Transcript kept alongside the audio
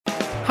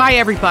Hi,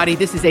 everybody.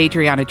 This is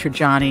Adriana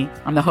Trajani.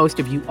 I'm the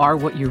host of You Are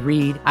What You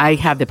Read. I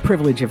have the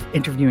privilege of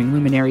interviewing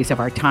luminaries of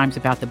our times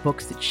about the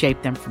books that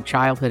shaped them from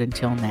childhood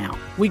until now.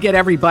 We get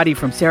everybody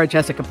from Sarah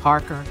Jessica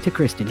Parker to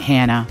Kristen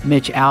Hanna,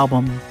 Mitch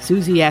Albom,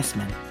 Susie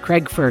Essman,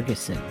 Craig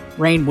Ferguson,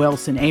 Rainn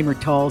Wilson, Amor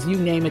Tolls, you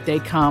name it, they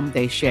come,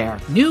 they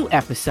share. New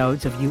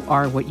episodes of You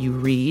Are What You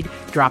Read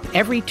drop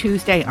every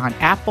Tuesday on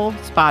Apple,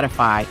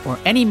 Spotify, or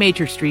any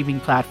major streaming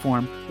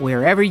platform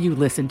wherever you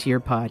listen to your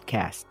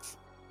podcasts.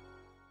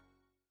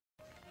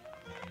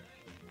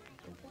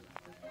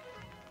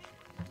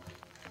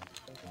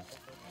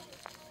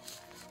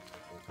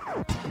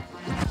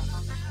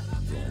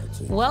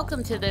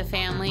 Welcome to the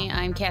family.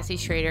 I'm Cassie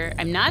Schrader.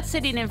 I'm not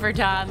sitting in for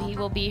Tom. He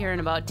will be here in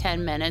about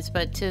 10 minutes.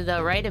 But to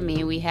the right of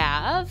me, we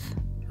have...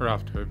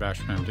 Ralph W.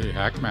 Basham, MD,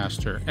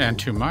 Hackmaster. And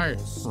to my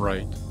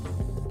right...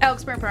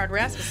 Alex Bernard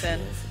Rasmussen.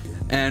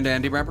 And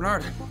Andy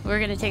Bernard. We're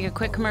going to take a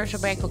quick commercial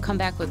break. We'll come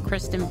back with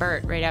Kristen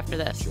Burt right after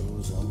this.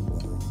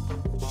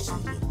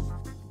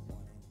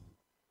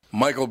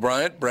 Michael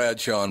Bryant,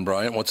 Bradshaw and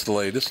Bryant, what's the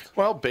latest?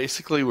 Well,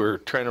 basically, we're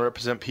trying to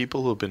represent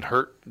people who have been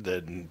hurt,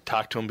 then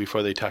talk to them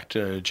before they talk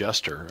to an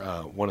adjuster.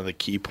 One of the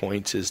key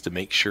points is to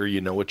make sure you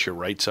know what your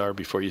rights are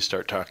before you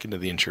start talking to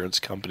the insurance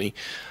company,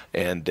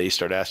 and they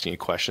start asking you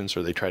questions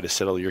or they try to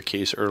settle your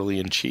case early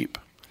and cheap.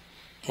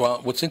 Well,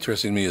 what's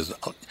interesting to me is,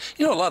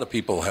 a lot of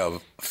people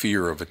have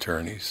fear of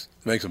attorneys.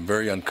 It makes them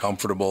very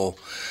uncomfortable.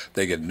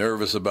 They get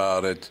nervous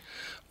about it.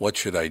 What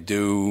should I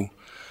do?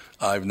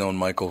 I've known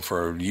Michael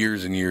for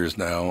years and years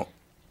now,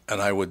 and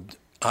I would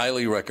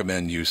highly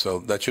recommend you. So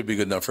that should be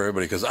good enough for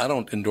everybody, because I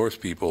don't endorse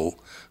people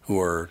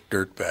who are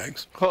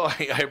dirtbags. Well,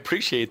 I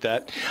appreciate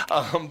that.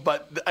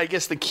 But I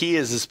guess the key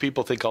is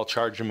people think I'll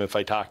charge them if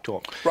I talk to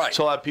them. Right.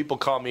 So a lot of people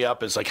call me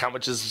up. It's like, how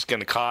much is this going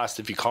to cost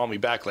if you call me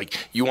back? Like,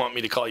 you want me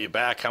to call you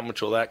back? How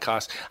much will that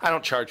cost? I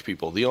don't charge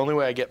people. The only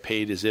way I get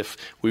paid is if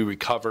we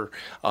recover,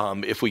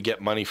 if we get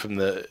money from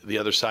the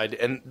other side.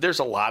 And there's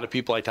a lot of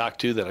people I talk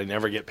to that I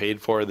never get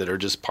paid for that are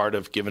just part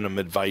of giving them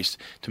advice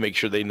to make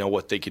sure they know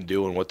what they can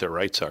do and what their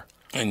rights are.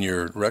 And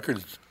your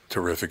record's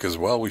terrific as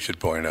well, we should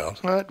point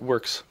out. Well, it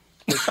works.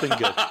 It's been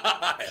good.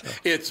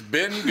 It's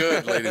been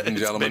good, ladies and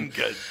gentlemen. It's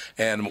been good.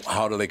 And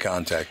how do they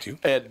contact you?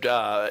 And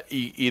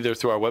either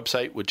through our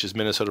website, which is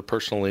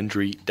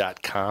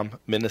minnesotapersonalinjury.com,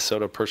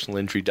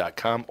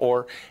 minnesotapersonalinjury.com,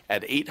 or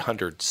at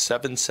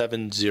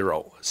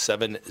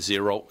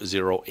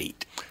 800-770-7008.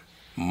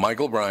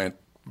 Michael Bryant,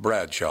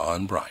 Bradshaw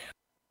and Bryant.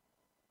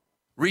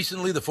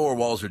 Recently, the four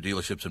Walser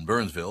dealerships in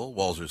Burnsville,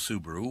 Walser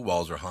Subaru,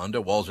 Walser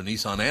Honda, Walser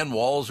Nissan, and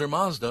Walser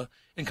Mazda,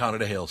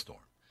 encountered a hailstorm.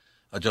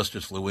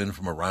 Adjusters flew in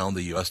from around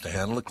the U.S. to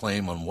handle a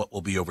claim on what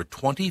will be over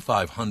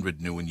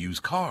 2,500 new and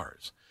used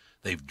cars.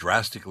 They've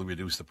drastically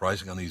reduced the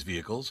pricing on these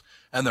vehicles,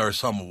 and there are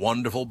some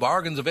wonderful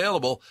bargains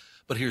available.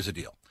 But here's the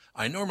deal.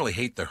 I normally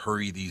hate the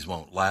hurry these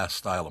won't last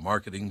style of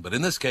marketing, but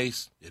in this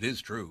case, it is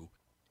true.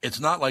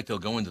 It's not like they'll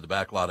go into the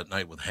back lot at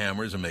night with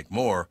hammers and make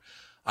more.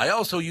 I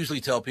also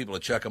usually tell people to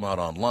check them out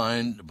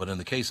online, but in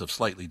the case of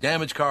slightly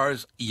damaged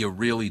cars, you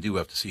really do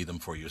have to see them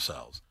for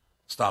yourselves.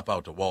 Stop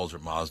out to Walser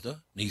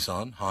Mazda,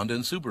 Nissan, Honda,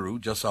 and Subaru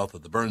just south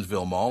of the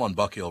Burnsville Mall on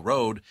Buck Hill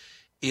Road.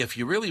 If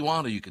you really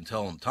want to, you can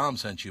tell them Tom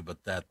sent you,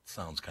 but that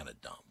sounds kind of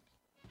dumb.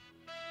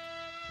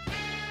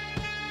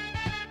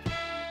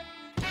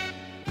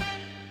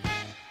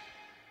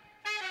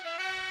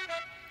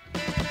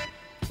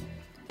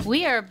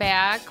 We are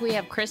back. We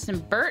have Kristen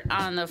Burt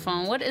on the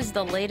phone. What is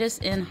the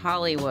latest in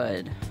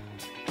Hollywood?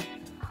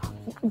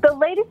 The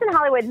latest in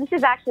Hollywood, this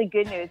is actually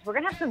good news. We're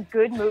going to have some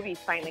good movies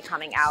finally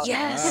coming out.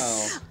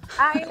 Yes. Wow.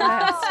 I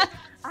know.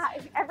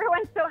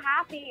 Everyone's so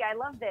happy. I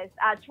love this.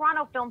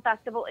 Toronto Film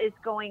Festival is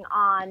going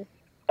on,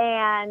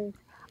 and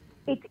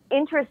it's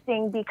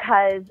interesting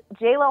because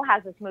J-Lo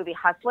has this movie,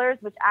 Hustlers,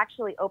 which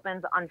actually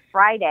opens on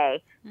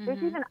Friday. Mm-hmm.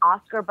 There's even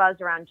Oscar buzz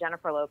around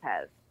Jennifer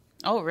Lopez.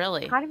 Oh,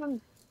 really? Kind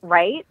of,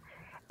 right?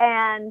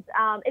 And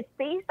it's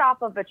based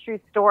off of a true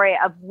story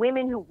of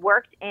women who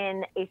worked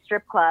in a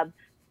strip club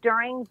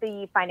during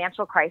the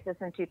financial crisis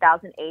in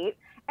 2008,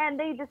 and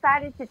they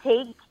decided to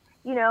take,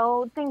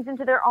 things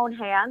into their own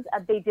hands.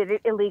 They did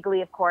it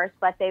illegally, of course,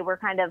 but they were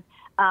kind of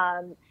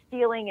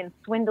stealing and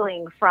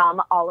swindling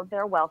from all of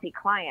their wealthy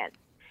clients.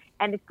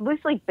 And it's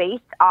loosely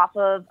based off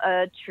of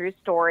a true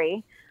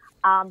story,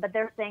 but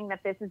they're saying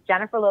that this is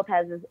Jennifer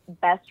Lopez's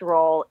best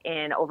role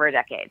in over a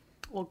decade.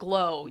 Well,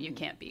 Glow, you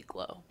can't beat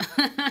Glow.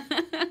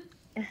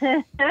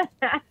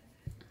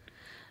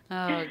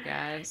 Oh,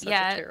 guys. Such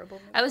a terrible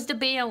movie. I was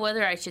debating on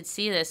whether I should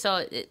see this.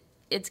 So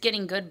it's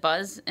getting good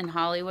buzz in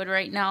Hollywood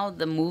right now.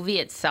 The movie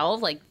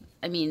itself,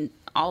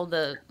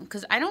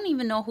 because I don't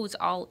even know who's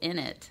all in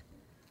it.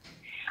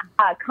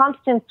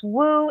 Constance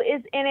Wu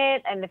is in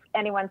it, and if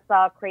anyone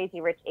saw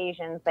Crazy Rich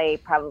Asians, they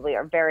probably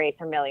are very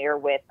familiar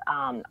with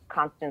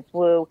Constance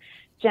Wu.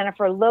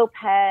 Jennifer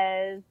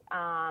Lopez.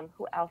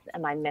 Who else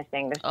am I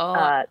missing?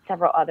 There's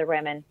several other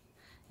women.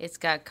 It's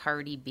got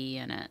Cardi B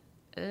in it.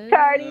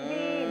 Cardi B.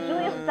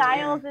 Julia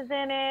Stiles is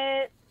in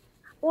it.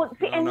 Well,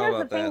 see, and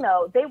here's the thing,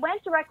 though. They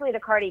went directly to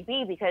Cardi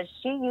B because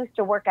she used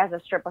to work as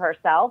a stripper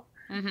herself.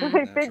 So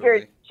I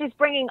figured she's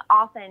bringing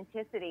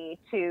authenticity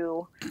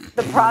to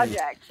the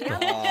project. You know?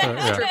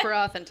 Extra for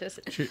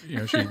authenticity.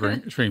 She's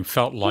bringing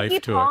felt life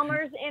Keke to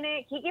Palmer's in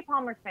it. Keke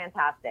Palmer's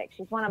fantastic.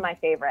 She's one of my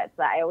favorites.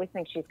 I always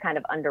think she's kind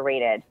of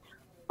underrated.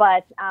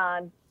 But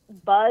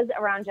buzz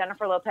around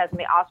Jennifer Lopez in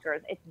the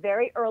Oscars. It's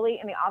very early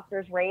in the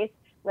Oscars race.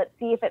 Let's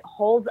see if it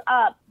holds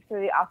up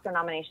through the Oscar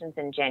nominations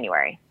in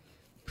January.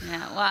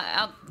 Yeah,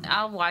 well,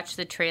 I'll watch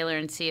the trailer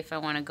and see if I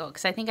want to go,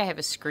 because I think I have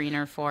a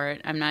screener for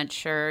it. I'm not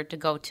sure to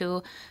go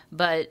to,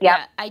 but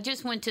yeah, I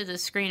just went to the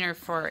screener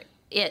for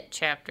It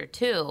Chapter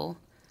 2,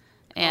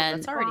 and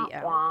that's already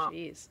out.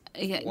 Jeez.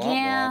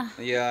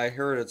 Yeah, I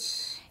heard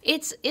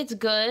it's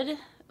good,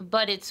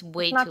 but it's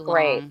way not too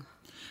great. long.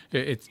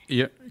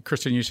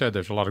 Kristen, you said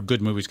there's a lot of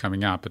good movies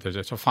coming out, but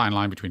there's a fine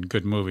line between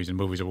good movies and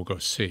movies that we'll go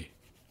see.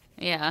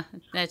 Yeah,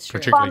 that's true.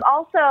 Particularly-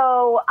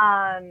 Also,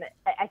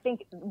 I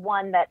think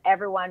one that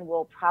everyone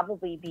will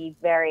probably be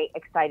very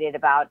excited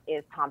about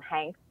is Tom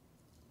Hanks.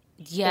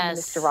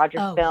 Yes. In Mr.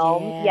 Rogers'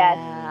 film.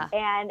 Yeah. Yes.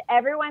 And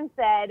everyone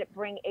said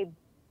bring a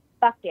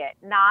bucket,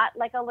 not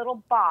like a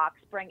little box.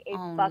 Bring a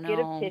bucket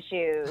of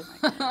tissues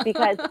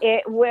because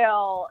it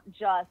will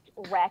just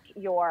wreck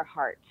your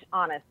heart,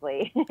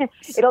 honestly.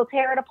 It'll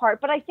tear it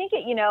apart. But I think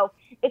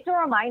it's a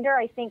reminder,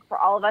 I think, for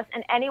all of us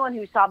and anyone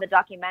who saw the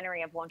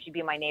documentary of Won't You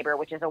Be My Neighbor,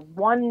 which is a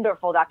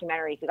wonderful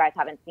documentary if you guys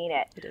haven't seen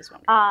it. It is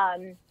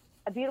wonderful.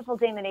 A Beautiful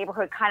Day in the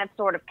Neighborhood kind of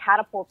sort of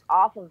catapults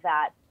off of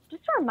that,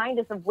 just to remind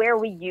us of where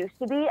we used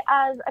to be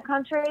as a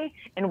country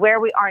and where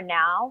we are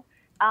now.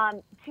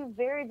 Two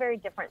very, very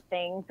different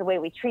things, the way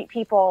we treat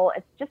people.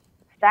 It's just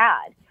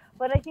sad.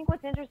 But I think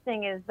what's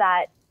interesting is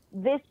that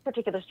this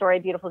particular story,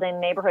 Beautiful Day in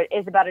the Neighborhood,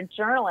 is about a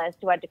journalist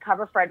who had to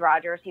cover Fred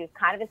Rogers. He was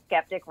kind of a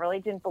skeptic, really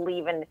didn't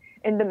believe in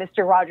the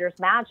Mr. Rogers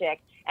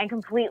magic, and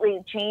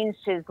completely changed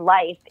his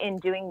life in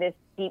doing this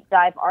deep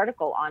dive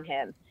article on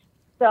him.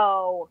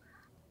 So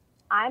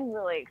I'm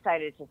really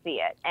excited to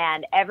see it.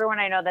 And everyone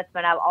I know that's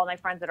been out, all my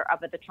friends that are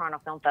up at the Toronto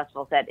Film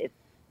Festival said it's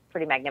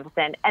pretty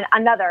magnificent. And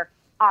another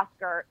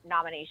Oscar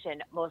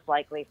nomination, most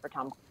likely for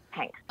Tom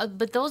Hanks.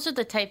 But those are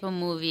the type of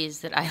movies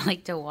that I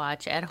like to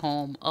watch at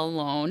home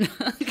alone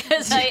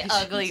because I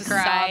ugly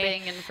cry.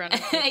 Sobbing in front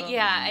of people.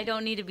 Yeah, I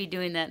don't need to be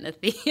doing that in the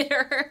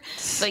theater.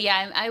 But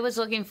yeah, I was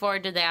looking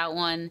forward to that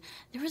one.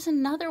 There was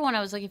another one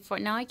I was looking for.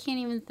 Now I can't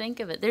even think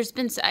of it.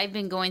 I've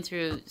been going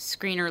through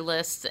screener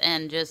lists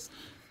and just...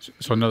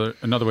 So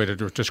another way to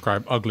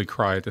describe ugly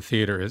cry at the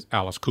theater is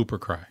Alice Cooper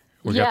cry.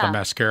 We got the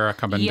mascara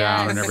coming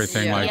down and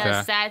everything like that.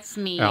 Yes, that's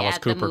me Alice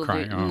at Cooper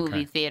the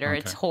movie theater. Okay.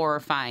 It's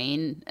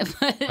horrifying.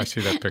 I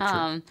see that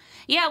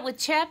picture. With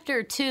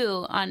Chapter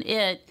 2 on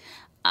It,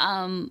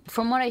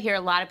 from what I hear,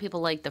 a lot of people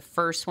like the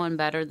first one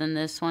better than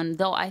this one,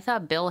 though I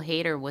thought Bill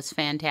Hader was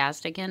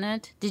fantastic in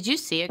it. Did you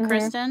see it,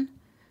 Kristen?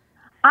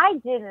 I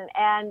didn't.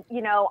 And,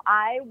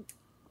 I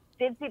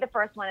did see the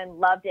first one and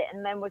loved it,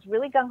 and then was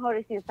really gung-ho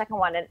to see the second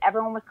one, and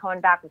everyone was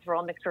coming back with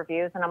real mixed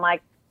reviews, and I'm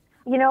like,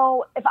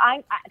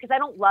 because I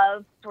don't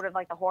love sort of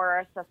like the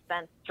horror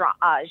suspense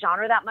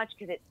genre that much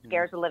because it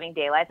scares the living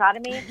daylights out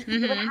of me. So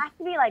it has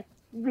to be like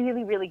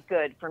really, really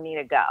good for me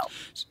to go.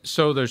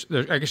 So there's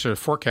I guess there's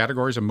 4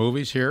 categories of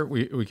movies here.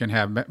 We can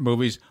have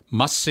movies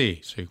must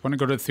see. So you want to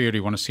go to the theater,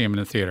 you want to see them in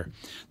the theater.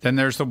 Then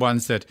there's the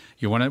ones that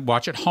you want to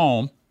watch at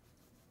home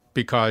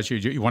because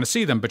you want to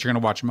see them, but you're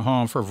going to watch them at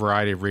home for a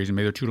variety of reasons.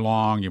 Maybe they're too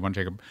long, you want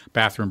to take a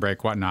bathroom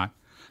break, whatnot.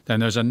 Then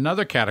there's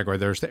another category.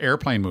 There's the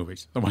airplane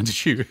movies, the ones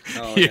that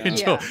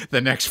until the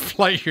next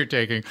flight you're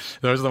taking.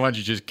 Those are the ones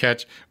you just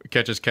catch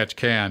as catch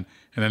can.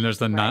 And then there's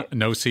the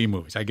no-see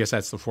movies. I guess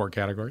that's the 4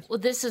 categories. Well,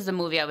 this is the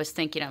movie I was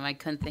thinking of. I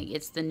couldn't think.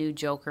 It's the new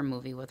Joker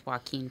movie with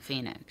Joaquin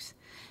Phoenix.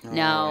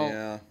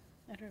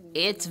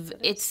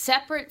 It's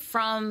separate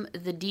from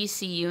the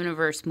DC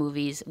Universe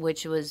movies,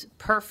 which was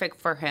perfect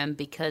for him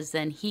because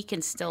then he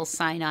can still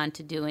sign on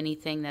to do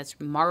anything that's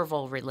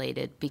Marvel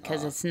related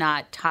because it's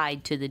not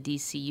tied to the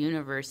DC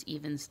Universe,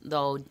 even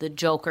though the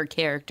Joker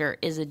character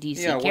is a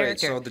DC character. Yeah, wait,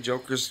 so the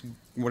Joker's,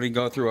 would he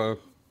go through a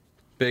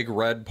big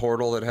red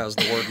portal that has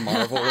the word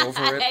Marvel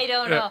over it? I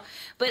don't know.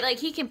 But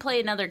he can play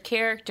another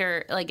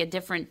character, like a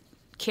different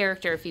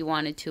character if he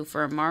wanted to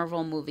for a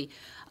Marvel movie.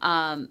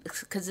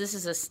 Because this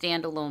is a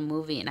standalone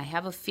movie, and I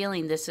have a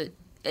feeling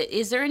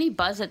is there any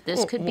buzz that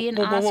this could be an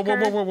Oscar?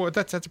 Whoa.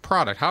 That's a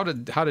product. How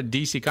did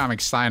DC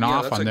Comics sign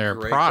off on their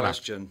product?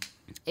 Question.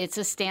 It's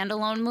a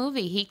standalone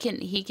movie. He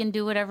can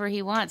do whatever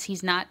he wants.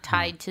 He's not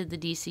tied to the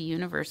DC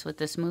universe with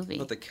this movie.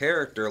 But the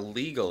character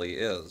legally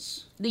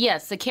is.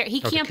 Yes, he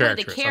can't play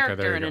the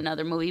character in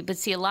another movie. But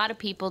see, a lot of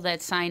people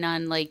that sign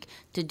on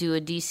to do a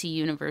DC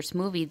universe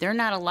movie, they're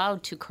not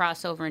allowed to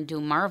cross over and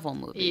do Marvel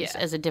movies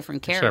as a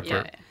different character.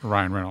 Except for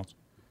Ryan Reynolds.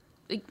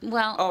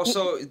 Well,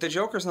 so the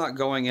Joker's not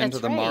going into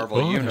the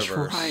Marvel universe.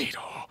 That's right.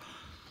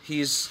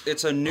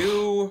 It's a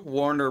new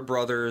Warner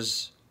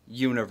Brothers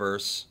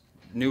universe.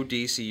 New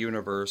DC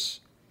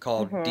universe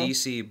called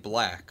DC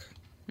Black,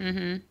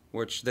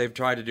 which they've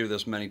tried to do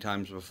this many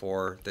times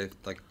before. They've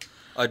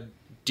a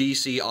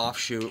DC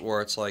offshoot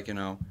where it's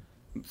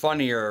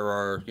funnier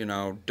or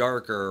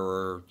darker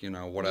or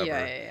whatever.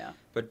 Yeah.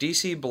 But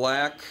DC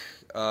Black,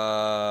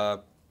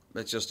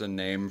 it's just a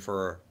name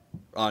for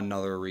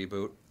another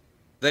reboot.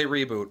 They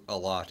reboot a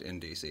lot in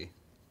DC.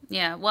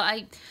 Yeah,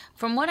 well,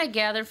 from what I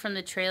gathered from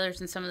the trailers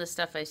and some of the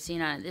stuff I've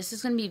seen on it, this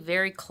is going to be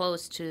very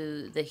close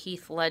to the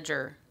Heath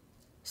Ledger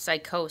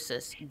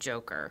Psychosis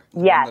Joker.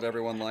 Yes. That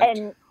everyone liked.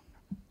 And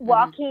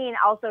Joaquin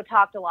also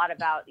talked a lot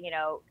about,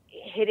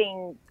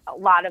 hitting a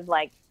lot of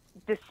like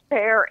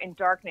despair and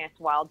darkness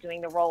while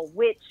doing the role,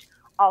 which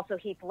also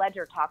Heath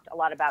Ledger talked a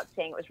lot about,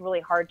 saying it was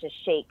really hard to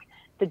shake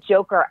the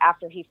Joker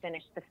after he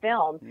finished the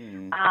film.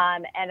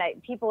 And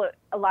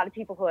a lot of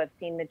people who have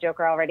seen the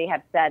Joker already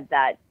have said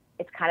that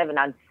it's kind of an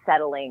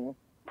unsettling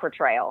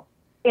portrayal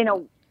in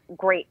a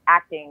great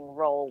acting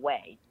role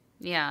way.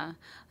 Yeah.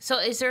 So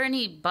is there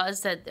any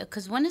buzz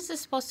because when is this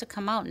supposed to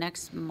come out?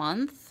 Next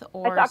month?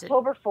 Or it's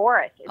October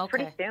 4th. It's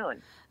pretty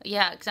soon.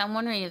 Yeah, because I'm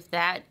wondering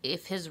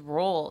if his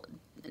role,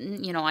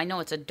 I know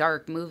it's a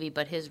dark movie,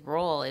 but his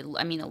role, it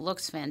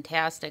looks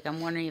fantastic.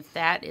 I'm wondering if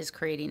that is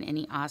creating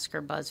any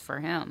Oscar buzz for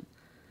him.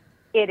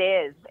 It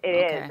is. It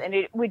is. And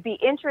it would be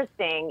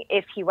interesting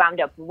if he wound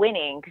up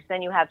winning, because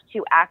then you have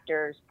two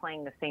actors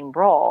playing the same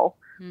role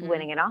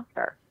winning an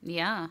Oscar.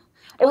 Yeah.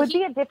 It would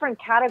be a different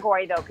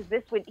category, though, because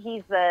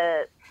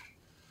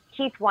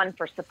Heath won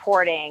for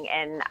supporting,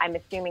 and I'm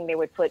assuming they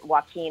would put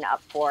Joaquin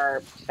up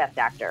for Best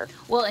Actor.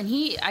 Well, and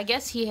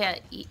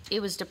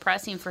it was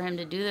depressing for him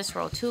to do this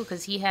role, too,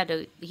 because he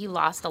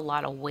lost a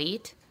lot of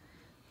weight,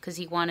 because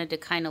he wanted to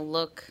kind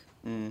of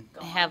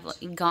have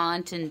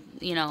gaunt and,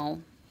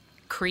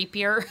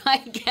 creepier, I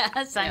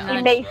guess. I'm not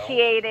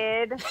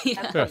emaciated.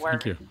 Yeah. That's the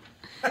word. Thank you.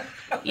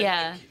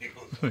 Yeah.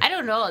 I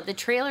don't know. The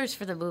trailers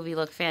for the movie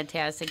look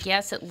fantastic.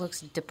 Yes, it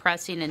looks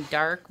depressing and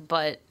dark,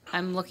 but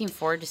I'm looking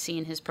forward to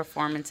seeing his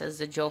performance as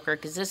the Joker,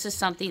 because this is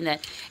something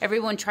that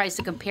everyone tries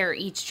to compare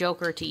each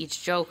Joker to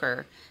each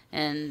Joker.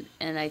 And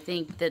I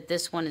think that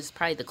this one is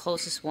probably the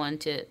closest one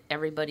to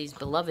everybody's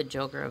beloved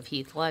Joker of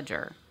Heath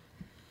Ledger.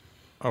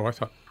 Oh, I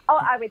thought. Oh,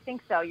 I would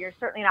think so. You're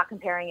certainly not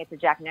comparing it to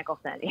Jack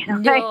Nicholson,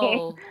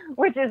 No.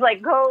 Which is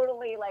like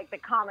totally like the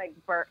comic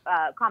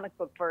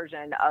book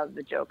version of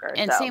the Joker.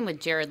 And same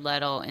with Jared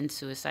Leto in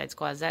Suicide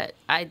Squad. That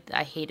I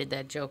hated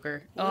that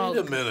Joker. Wait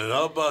a minute.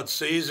 How about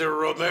Cesar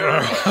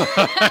Romero? Come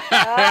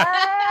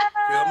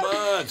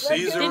on,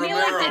 Cesar Didn't Romero, you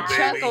like the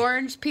baby. Chuck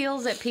orange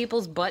peels at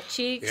people's butt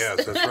cheeks?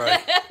 Yes, that's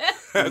right.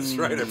 That's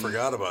right. I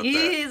forgot about that.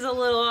 He's a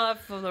little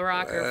off of the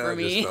rocker for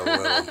me. Just a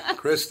little.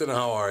 Kristen,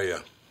 how are you?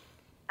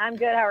 I'm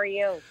good. How are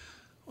you?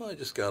 Well, I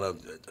just got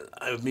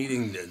I have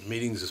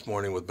meetings this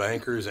morning with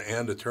bankers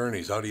and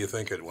attorneys. How do you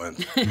think it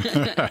went?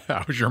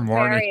 How was your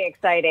morning? Very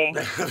exciting.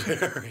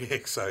 Very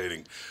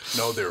exciting.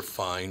 No, they're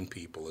fine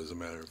people, as a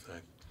matter of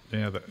fact.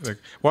 Yeah.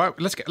 Well,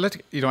 let's.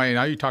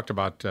 Now you talked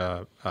about.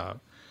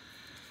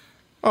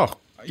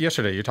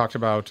 Yesterday you talked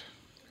about.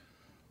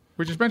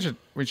 We should mention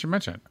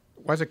it.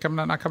 Why is it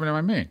not coming to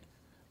my main?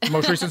 His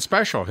most recent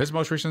special.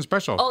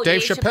 Oh,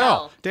 Dave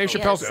Chappelle. Dave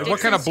Chappelle. Yes, What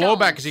kind of Sticks and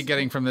blowback Stones. is he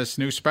getting from this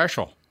new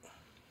special?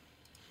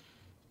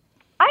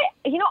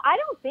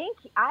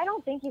 I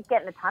don't think he's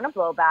getting a ton of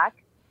blowback.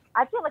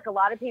 I feel like a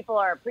lot of people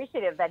are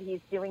appreciative that he's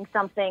doing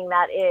something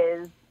that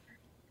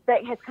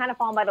has kind of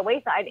fallen by the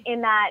wayside,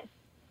 in that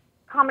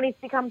comedy's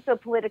become so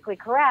politically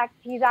correct.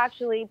 He's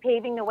actually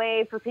paving the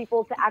way for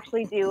people to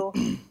actually do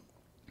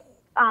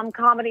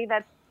comedy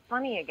that's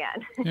funny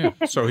again. Yeah.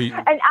 So he.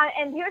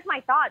 And here's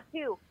my thought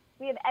too.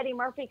 We have Eddie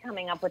Murphy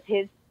coming up with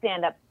his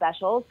stand-up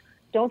specials.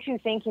 Don't you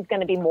think he's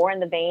going to be more in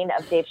the vein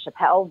of Dave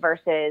Chappelle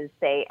versus,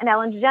 say, an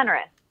Ellen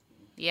DeGeneres?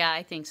 Yeah,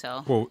 I think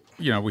so. Well,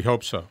 we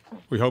hope so.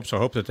 We hope so.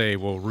 Hope that they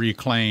will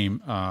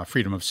reclaim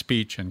freedom of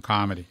speech and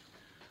comedy.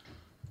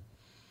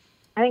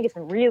 I think it's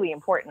really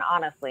important,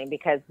 honestly,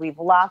 because we've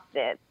lost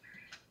it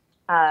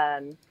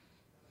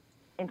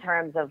in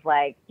terms of,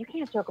 like, you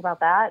can't joke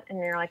about that. And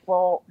you're like,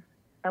 well,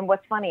 and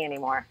what's funny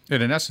anymore?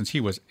 And in essence, he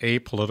was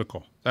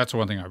apolitical. That's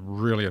one thing I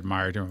really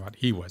admired him about.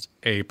 He was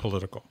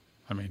apolitical.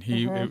 I mean,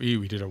 he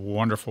did a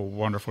wonderful,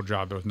 wonderful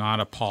job. There was not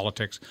a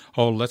politics.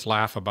 Oh, let's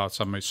laugh about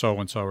somebody so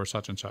and so or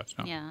such and such.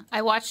 No. Yeah,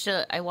 I watched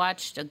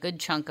a good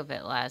chunk of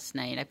it last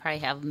night. I probably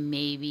have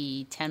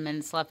maybe 10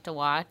 minutes left to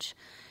watch.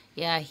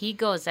 Yeah, he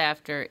goes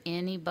after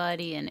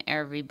anybody and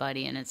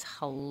everybody, and it's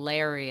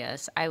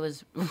hilarious. I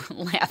was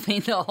laughing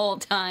the whole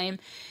time,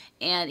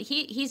 and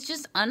he's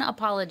just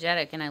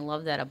unapologetic, and I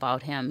love that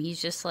about him.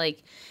 He's just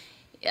like.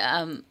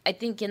 I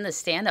think in the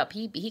stand-up,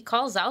 he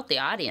calls out the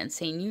audience,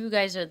 saying, you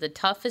guys are the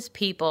toughest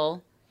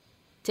people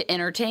to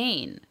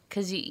entertain,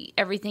 because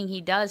everything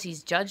he does,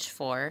 he's judged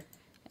for,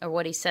 or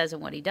what he says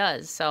and what he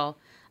does. So,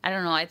 I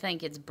don't know. I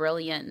think it's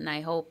brilliant, and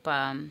I hope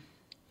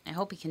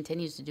he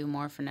continues to do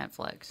more for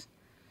Netflix.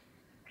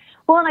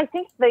 Well, and I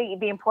think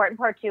the important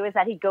part, too, is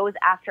that he goes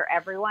after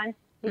everyone,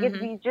 because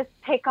if you just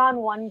pick on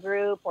one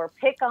group or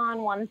pick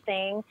on one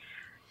thing,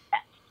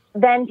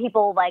 then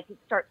people like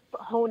start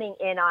honing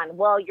in on,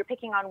 well, you're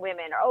picking on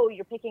women, or, oh,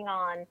 you're picking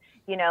on,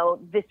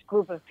 this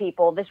group of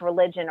people, this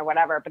religion or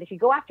whatever. But if you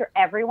go after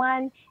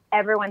everyone's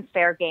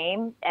fair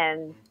game,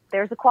 and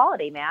there's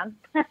equality, man.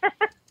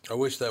 I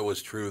wish that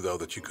was true, though,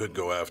 that you could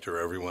go after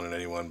everyone and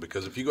anyone,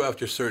 because if you go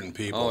after certain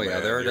people,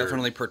 man, there are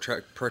definitely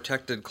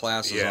protected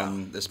classes,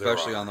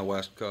 especially on the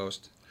West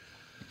Coast.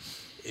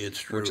 It's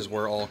true. Which is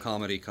where all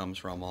comedy comes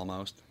from,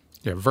 almost.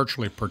 Yeah,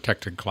 virtually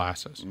protected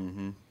classes.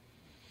 Mm-hmm.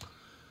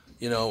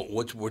 You know,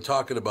 what we're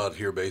talking about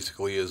here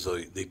basically is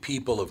the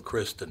people of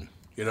Kristen.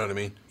 You know what I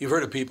mean? You've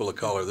heard of people of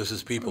color. This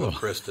is people of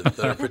Kristen that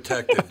are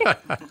protected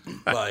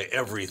by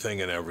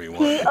everything and everyone.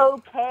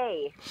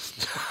 P.O.K.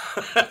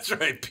 That's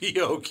right,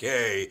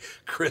 P.O.K.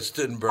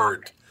 Kristen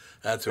Burt.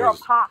 That's Girl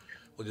Pock.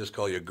 We'll just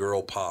call you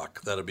Girl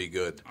Pock. That'll be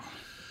good.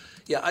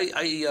 Yeah,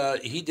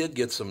 he did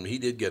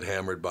get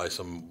hammered by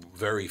some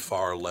very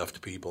far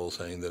left people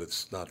saying that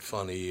it's not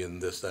funny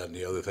and this, that, and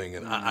the other thing.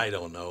 And I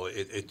don't know.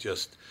 It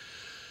just.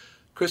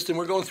 Kristen,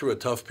 we're going through a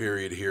tough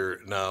period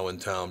here now in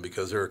town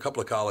because there are a couple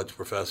of college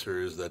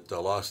professors that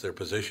lost their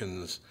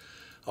positions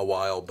a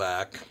while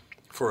back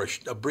for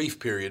a brief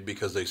period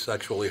because they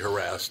sexually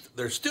harassed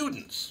their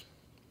students,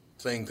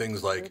 saying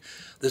things like,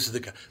 "This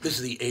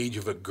is the age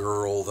of a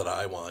girl that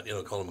I want,"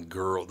 call them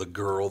the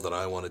girl that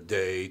I want to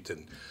date,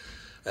 and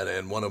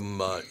one of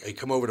them, hey,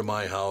 come over to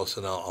my house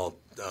and I'll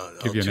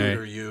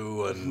tutor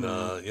you, and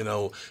so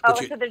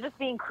they're just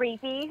being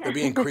creepy. They're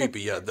being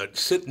creepy, yeah.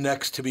 Sit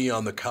next to me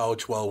on the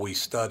couch while we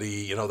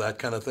study, that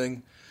kind of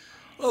thing.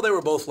 Well, they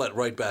were both let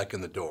right back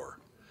in the door.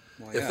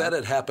 Well, if that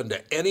had happened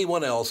to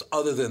anyone else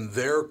other than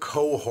their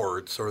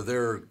cohorts or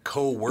their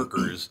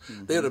co-workers,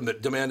 they would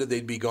have demanded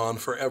they'd be gone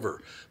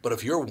forever. But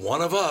if you're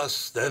one of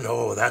us, then,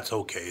 that's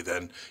okay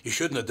then. You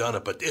shouldn't have done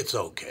it, but it's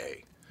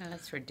okay. Oh,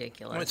 that's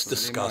ridiculous. It's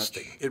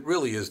disgusting. It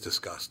really is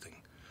disgusting.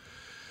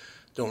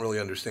 Don't really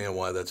understand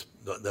why that's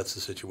the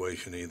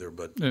situation either.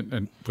 But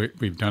and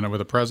we've done it with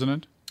the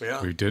president. Yeah,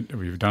 we've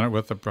done it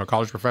with the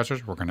college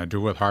professors. We're going to do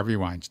it with Harvey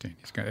Weinstein.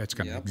 It's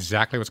going to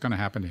exactly what's going to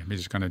happen to him.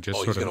 He's going to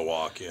just he's going to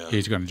walk. Yeah,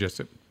 he's going to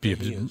just be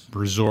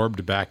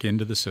absorbed back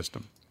into the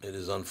system. It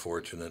is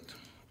unfortunate.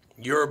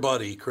 Your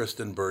buddy,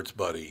 Kristen Burt's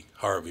buddy,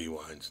 Harvey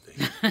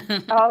Weinstein.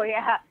 Oh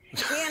yeah,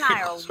 he and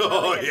I are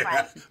really good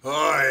friends.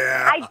 Oh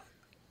yeah.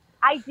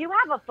 I do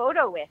have a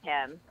photo with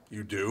him.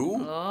 You do?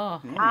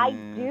 Oh. I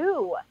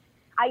do.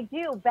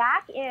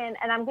 Back in,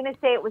 and I'm going to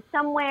say it was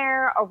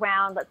somewhere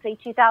around, let's say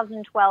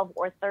 2012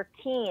 or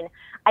 13,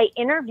 I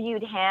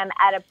interviewed him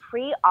at a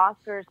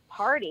pre-Oscars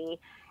party,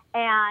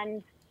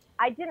 and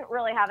I didn't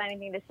really have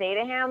anything to say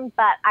to him,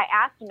 but I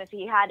asked him if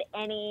he had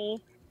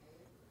any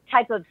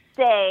type of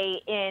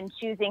say in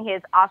choosing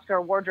his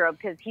Oscar wardrobe,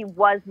 because he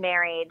was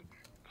married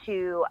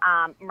to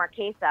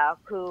Marchesa,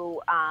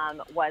 who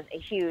was a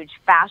huge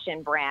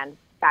fashion brand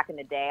back in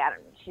the day.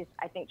 She's,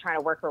 I think, trying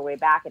to work her way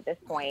back at this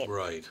point.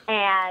 Right.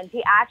 And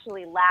he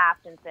actually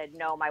laughed and said,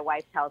 "No, my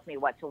wife tells me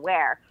what to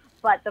wear."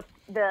 But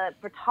the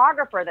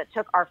photographer that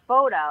took our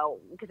photo,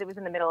 because it was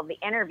in the middle of the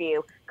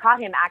interview, caught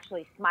him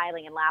actually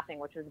smiling and laughing,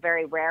 which was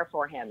very rare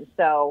for him.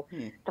 So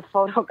the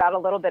photo got a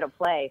little bit of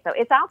play. So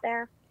it's out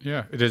there.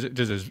 Yeah.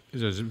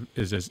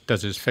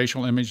 Does his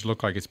facial image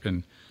look like it's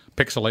been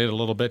pixelated a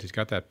little bit? He's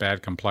got that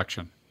bad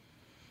complexion.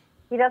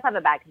 He does have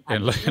a bad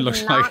complexion. And it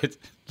looks like it's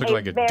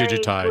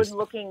digitized. He's a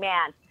good-looking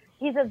man.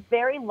 He's a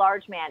very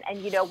large man.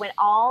 And, when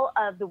all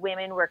of the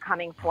women were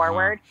coming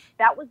forward,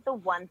 that was the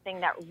one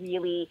thing that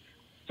really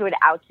stood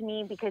out to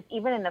me, because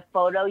even in the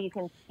photo, you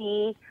can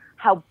see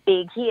how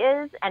big he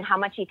is and how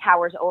much he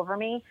towers over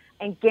me.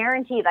 And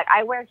guaranteed,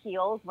 I wear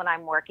heels when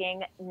I'm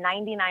working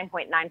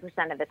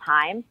 99.9% of the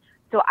time.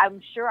 So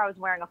I'm sure I was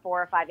wearing a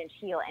 4 or 5 inch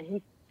heel, and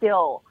he's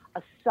still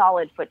a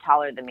solid foot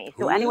taller than me.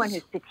 So anyone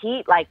who's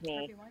petite like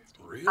me,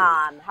 really?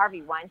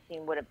 Harvey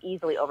Weinstein would have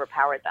easily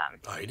overpowered them.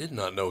 I did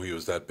not know he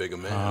was that big a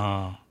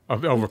man.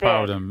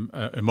 Overpowered them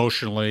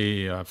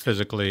emotionally,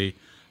 physically,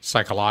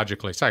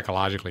 psychologically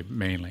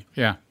mainly.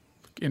 Yeah,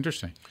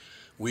 interesting.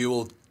 We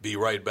will be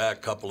right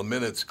back. Couple of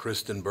minutes.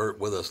 Kristen Burt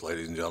with us,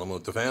 ladies and gentlemen,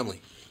 with the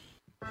family.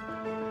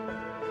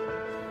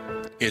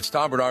 It's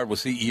Tom Bernard with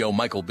CEO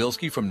Michael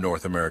Bilski from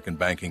North American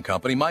Banking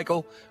Company.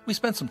 Michael, we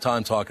spent some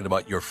time talking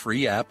about your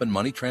free app and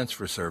money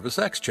transfer service,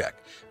 XCheck,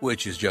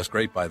 which is just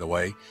great, by the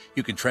way.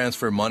 You can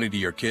transfer money to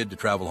your kid to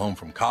travel home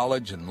from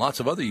college and lots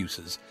of other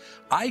uses.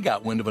 I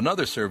got wind of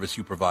another service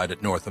you provide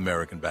at North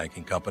American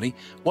Banking Company.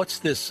 What's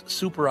this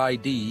Super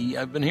ID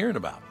I've been hearing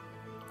about?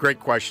 Great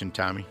question,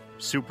 Tommy.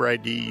 Super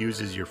ID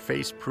uses your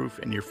face proof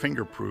and your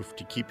finger proof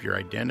to keep your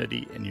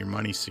identity and your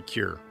money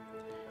secure.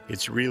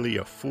 It's really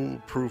a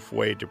foolproof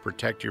way to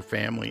protect your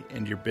family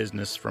and your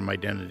business from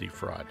identity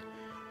fraud.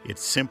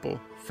 It's simple,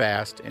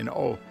 fast, and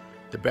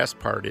the best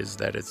part is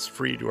that it's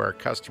free to our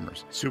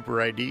customers. Super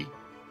ID,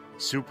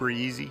 super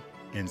easy,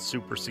 and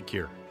super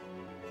secure.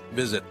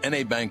 Visit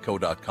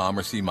nabankco.com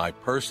or see my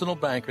personal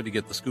banker to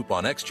get the scoop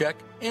on XCheck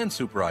and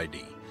Super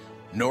ID.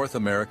 North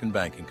American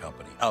Banking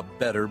Company, a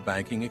better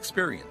banking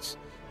experience.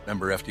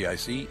 Member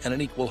FDIC and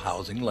an equal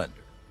housing lender.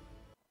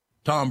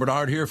 Tom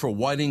Bernard here for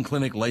Whiting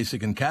Clinic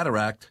LASIK and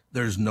Cataract.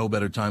 There's no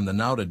better time than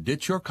now to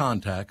ditch your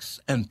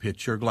contacts and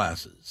pitch your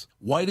glasses.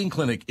 Whiting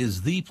Clinic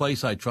is the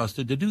place I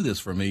trusted to do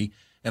this for me,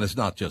 and it's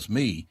not just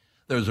me.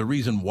 There's a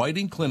reason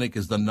Whiting Clinic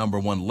is the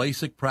 #1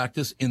 LASIK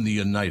practice in the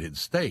United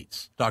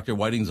States. Dr.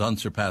 Whiting's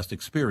unsurpassed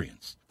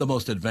experience, the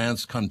most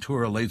advanced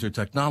Contura laser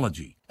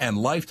technology, and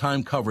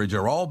lifetime coverage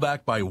are all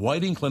backed by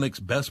Whiting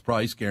Clinic's best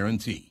price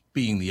guarantee.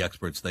 Being the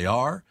experts they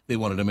are, they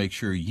wanted to make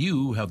sure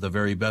you have the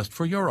very best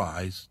for your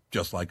eyes,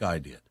 just like I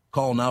did.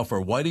 Call now for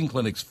Whiting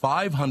Clinic's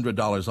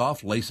 $500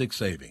 off LASIK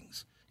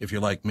savings. If you're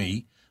like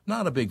me,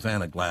 not a big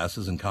fan of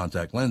glasses and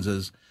contact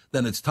lenses,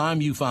 then it's time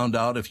you found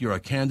out if you're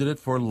a candidate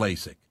for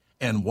LASIK.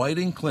 And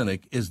Whiting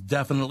Clinic is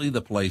definitely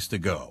the place to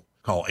go.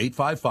 Call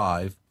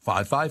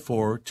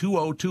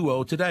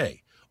 855-554-2020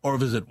 today or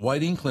visit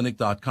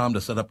whitingclinic.com to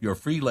set up your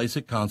free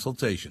LASIK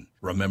consultation.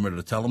 Remember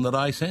to tell them that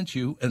I sent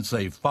you and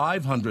save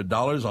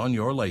 $500 on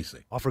your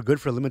LASIK. Offer good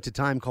for a limited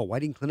time. Call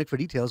Whiting Clinic for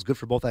details. Good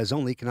for both eyes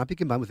only. Cannot be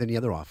combined with any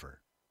other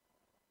offer.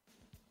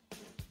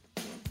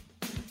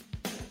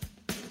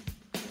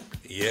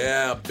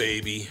 Yeah,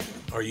 baby.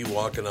 Are you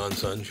walking on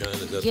sunshine?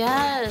 Is that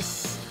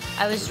Yes.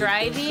 I was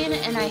driving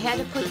and I had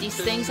to put these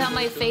things on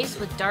my face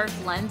with dark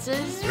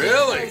lenses.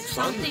 Really? Because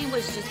something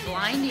was just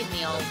blinding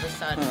me all of a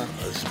sudden.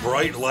 This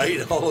bright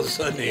light all of a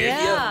sudden hit you?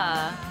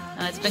 Yeah.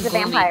 It's been It's a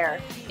gloomy.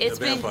 vampire. It's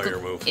The been vampire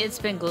move. It's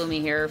been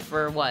gloomy here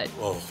for what?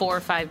 4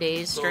 or 5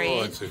 days straight.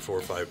 Oh, I'd say 4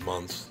 or 5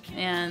 months.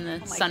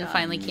 And the sun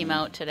finally came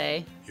out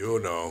today. You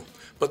know.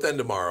 But then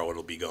tomorrow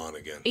it'll be gone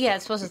again. Yeah,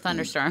 it's supposed to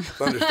thunderstorm.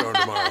 Thunderstorm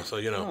tomorrow, so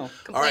you know. All right.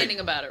 Complaining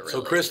about it, really.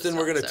 So, Kristen,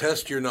 we're going to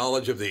test your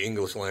knowledge of the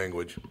English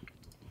language.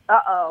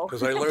 Uh-oh.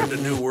 Because I learned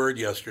a new word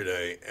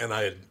yesterday, and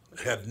I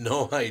had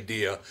no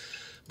idea.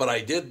 But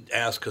I did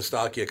ask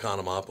Kostaki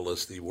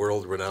Economopoulos, the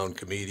world-renowned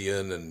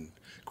comedian and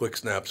Quick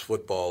Snaps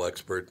football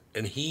expert,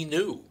 and he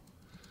knew.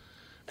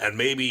 And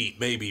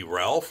maybe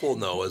Ralph will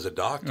know as a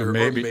doctor, or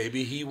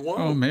maybe he won't.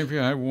 Oh, maybe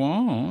I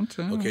won't.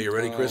 Okay, you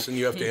ready, Kristen?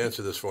 You have to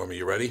answer this for me.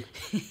 You ready?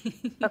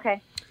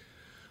 Okay.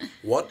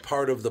 What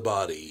part of the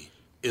body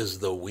is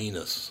the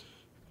weenus?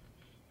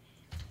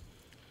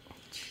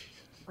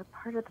 What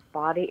part of the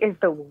body is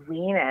the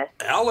weenus?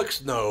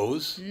 Alex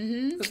knows.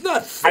 Mm-hmm. It's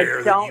not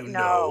fair that you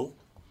know.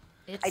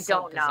 It's I so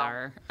don't know.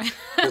 bizarre.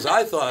 Because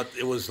I thought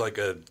it was like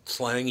a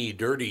slangy,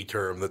 dirty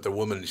term that the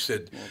woman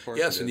said,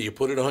 yes, and you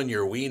put it on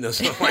your weenus.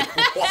 I'm like,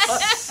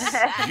 what?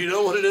 Do you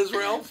know what it is,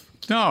 Ralph?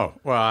 No,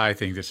 well, I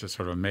think this is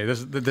sort of made. This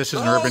is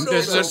an No, urban. no,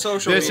 This no, is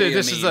social this media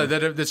is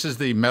this is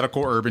the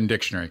medical urban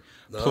dictionary.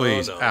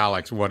 Please, no.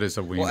 Alex, what is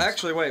a weenus? Well,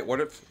 actually, wait. What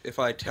if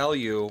I tell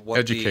you what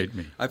Educate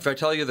me. If I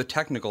tell you the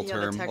technical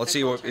term, let's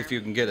see if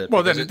you can get it.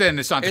 Well, because then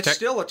it's not. It's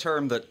still a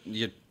term that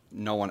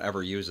no one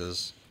ever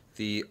uses.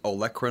 The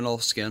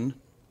olecranon skin.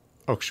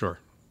 Oh, sure.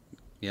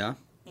 Yeah.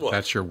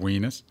 That's your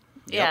weenus.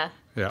 Yeah.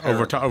 Yeah.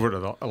 Over to the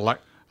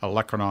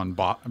olecranon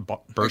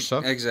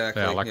bursa.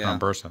 Exactly. Yeah, olecranon yeah.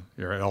 bursa.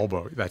 Your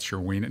elbow. That's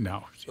your weenus.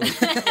 No.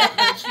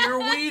 That's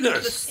your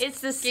weenus. It's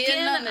the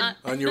skin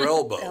on your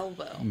elbow.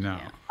 No.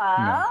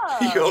 Oh.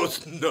 He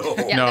goes, no.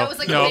 Yeah, no, that was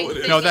like a no,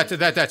 big no. thing.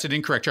 That's an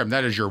incorrect term.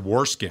 That is your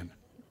warskin.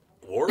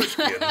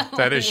 Warskin?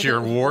 That is your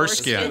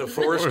warskin. A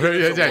foreskin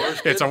is a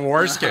warskin? It's a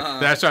warskin.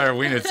 That's what I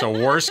mean. It's a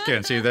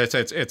warskin. See,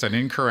 it's an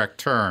incorrect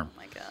term. Oh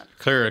my God.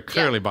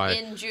 Clearly by.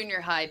 In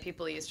junior high,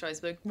 people used to always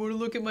be like, "Want to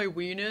look at my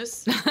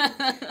weenus?"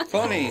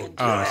 Funny.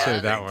 Oh, so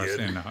that they was.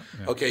 did. Yeah.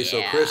 Okay,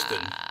 so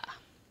Kristen,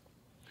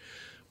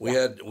 we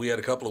had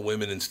a couple of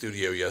women in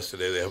studio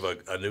yesterday. They have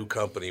a new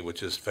company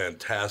which is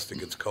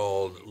fantastic. It's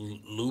called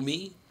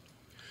Lumi.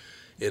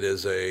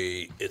 It's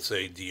a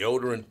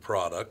deodorant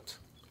product,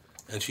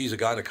 and she's a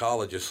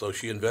gynecologist, so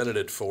she invented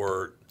it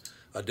for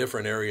a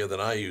different area than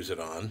I use it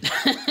on.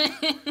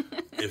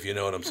 If you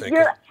know what I'm saying.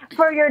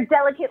 For your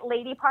delicate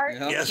lady part?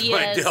 Yes,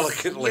 my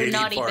delicate your lady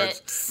naughty parts.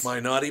 bits. My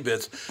naughty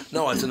bits.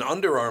 No, it's an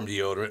underarm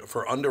deodorant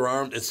for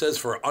underarm. It says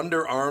for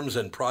underarms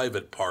and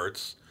private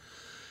parts.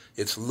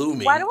 It's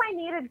Lumi. Why do I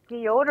need a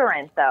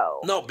deodorant,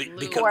 though? No,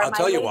 because For I'll my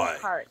tell you lady why.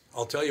 part.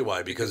 I'll tell you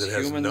why. Because it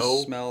has humans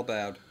no smell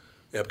bad.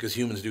 Yeah, because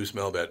humans do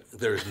smell bad.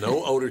 There's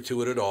no odor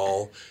to it at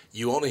all.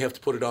 You only have to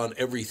put it on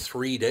every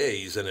 3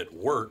 days, and it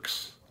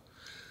works.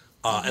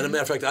 And as a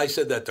matter of fact, I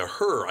said that to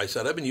her. I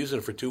said, I've been using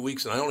it for 2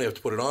 weeks, and I only have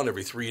to put it on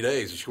every 3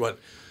 days. And she went,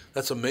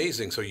 that's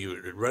amazing. So you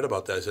read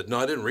about that. I said, no,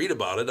 I didn't read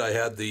about it. I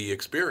had the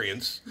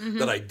experience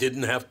that I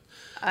didn't have.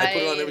 I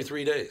put it on every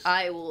 3 days.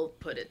 I will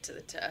put it to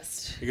the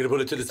test. You're going to put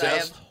it to the test? I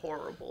have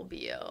horrible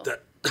BO.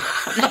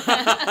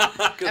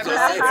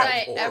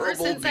 Ever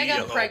since I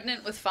got BO.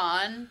 pregnant with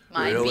Fawn,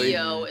 my Really?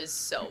 BO is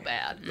so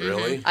bad.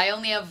 Really? I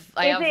only have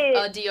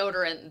a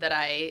deodorant that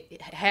I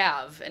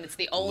have, and it's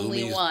the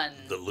only Lumi's- one.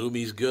 The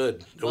Lumi's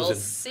good. We'll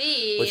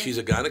see. But she's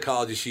a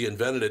gynecologist. She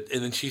invented it,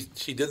 and then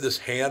she did this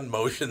hand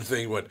motion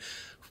thing. Well,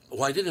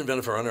 I didn't invent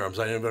it for underarms.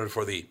 I invented it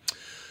for the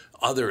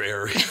other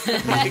area.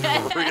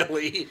 Like,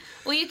 really?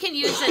 Well, you can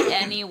use it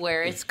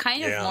anywhere. It's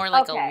kind of Yeah. more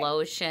like Okay. a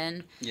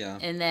lotion. Yeah.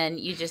 And then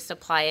you just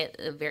apply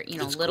it very,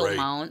 It's little great.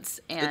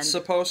 amounts. And It's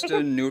supposed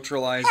to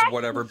neutralize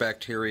whatever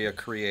bacteria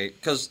create.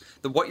 Because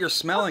what you're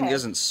smelling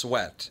isn't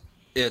sweat.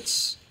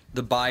 It's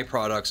the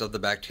byproducts of the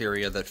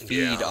bacteria that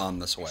feed on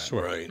the sweat.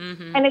 Right.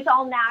 Mm-hmm. And it's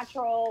all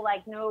natural,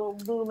 like no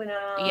aluminum.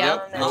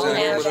 Yep, and all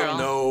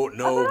natural.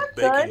 No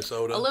baking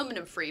soda.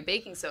 Aluminum free,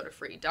 baking soda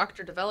free,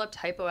 doctor developed,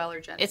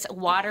 hypoallergenic. It's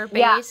water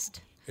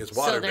based. It's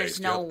So water-based, there's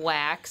no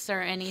wax or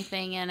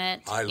anything in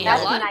it. I And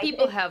love a lot of Nice.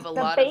 people It's- have a the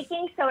lot of.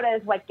 baking soda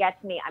is what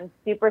gets me. I'm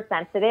super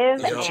sensitive,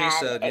 That's and what she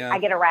said, yeah. I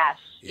get a rash.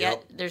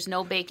 Yet there's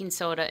no baking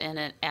soda in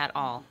it at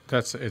all.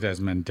 It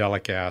has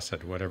mandelic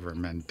acid, whatever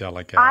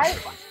mandelic I,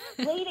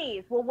 acid.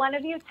 ladies, will one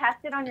of you test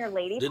it on your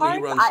lady Didn't he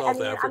parts? run I South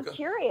mean, Africa? I'm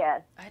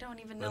curious. I don't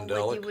even know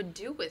Mandelic. what you would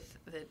do with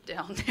it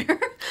down there.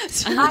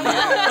 Is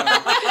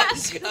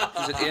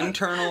it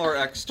internal or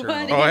external?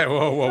 Oh, wait,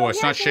 whoa!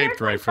 It's not here's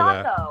shaped my right for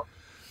thought, that. Though.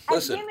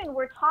 As Listen. women,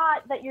 we're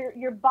taught that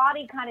your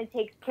body kind of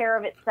takes care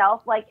of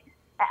itself. Like,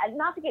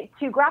 not to get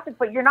too graphic,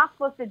 but you're not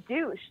supposed to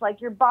douche.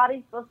 Like, your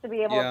body's supposed to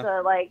be able Yeah.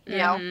 to, like, you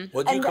know.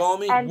 What'd you call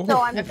me? And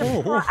so I'm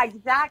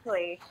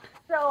exactly.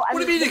 So I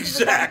What do you mean this is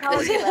a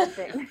exactly?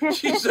 psychology lesson.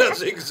 She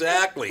says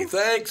exactly.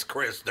 Thanks,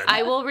 Kristen.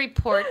 I will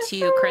report to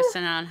you,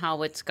 Kristen, on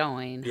how it's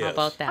going. How Yes.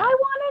 about that? I want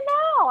to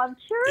know. I'm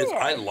curious.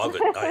 I love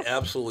it. I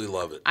absolutely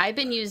love it. I've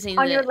been using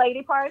On your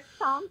lady parts,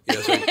 Tom?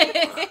 Yes,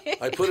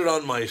 I put it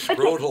on my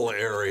scrotal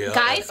area.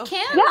 Guys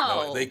can Yeah.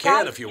 though. They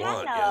can Guys if you can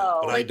want, know. yeah,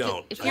 but I Like,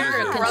 don't. if I you're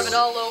usually a don't. Rub it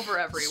all over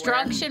everywhere.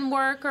 Construction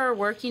worker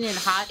working in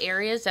hot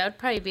areas, that would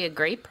probably be a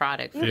great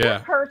product. You Yeah.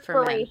 get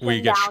perspiration We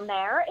get down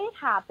there. It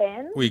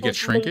happens. We get with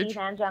shrinkage? Ladies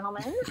and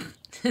gentlemen.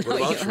 What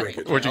about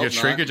shrinkage? Would you I get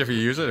hope shrinkage if you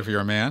use it? If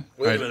you're a man?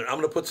 Wait a minute. I'm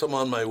going to put some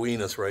on my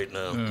weenus right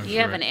now. You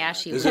have an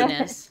ashy Is it-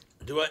 penis.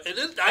 Do I?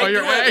 Oh,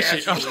 you're do have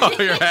ashy. ashy Oh,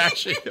 you're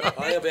ashy.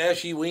 I have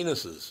ashy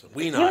weenuses.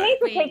 You need to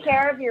take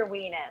care of your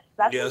weenus.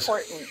 That's Yes.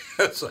 important.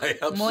 Yes, I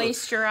absolutely.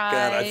 Moisturize.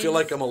 God, I feel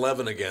like I'm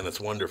 11 again. It's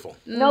wonderful.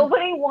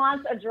 Nobody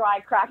wants a dry,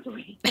 cracked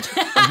weenus.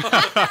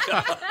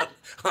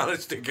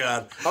 Honest to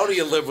God, how do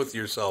you live with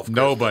yourself? Kristen?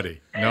 Nobody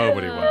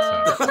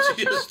wants that.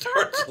 She just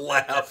starts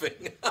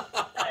laughing.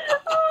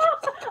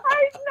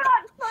 It's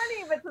not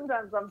funny, but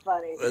sometimes I'm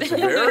funny. That's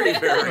very,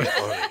 very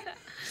funny.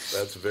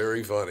 That's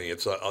very funny.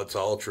 It's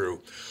all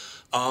true.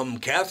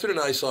 Catherine and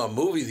I saw a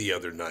movie the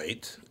other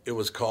night. It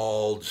was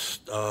called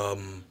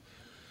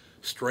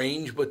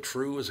Strange But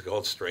True. Is it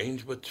called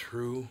Strange But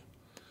True?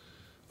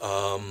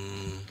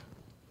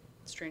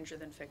 Stranger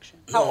Than Fiction.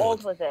 How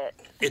old was it?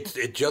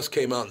 It just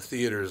came out in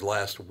theaters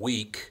last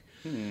week.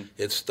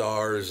 It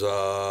stars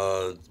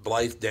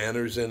Blythe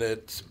Danner's in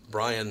it.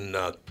 Brian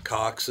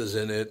Cox is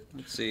in it.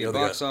 Let's see, You know, they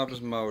Box got- Office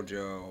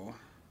Mojo.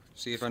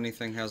 See if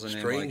anything has a name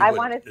Strange like I But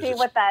want is to see it-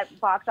 what that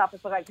box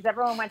office looked like because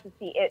everyone went to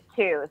see it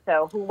too.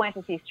 So who went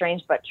to see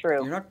Strange But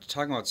True? You're not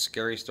talking about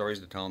scary stories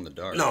to tell in the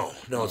dark. No,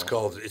 it's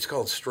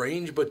called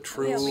Strange But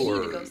True. Yeah, we need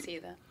or to go see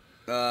that.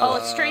 Oh,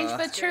 it's strange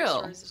but Scary true.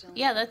 stories to tell.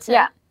 Yeah, that's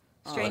Yeah.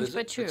 it. Strange is but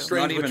it? true. It's It's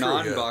Strange not but even True,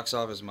 on yeah. Box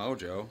Office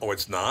Mojo. Oh,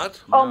 it's not?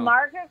 Oh, No.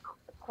 Margaret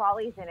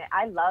Qualley's in it.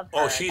 I love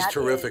her. Oh, she's That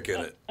terrific is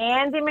in it.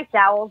 Andy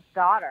McDowell's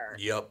daughter.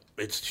 Yep,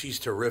 she's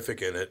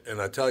terrific in it,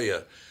 and I tell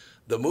you,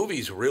 the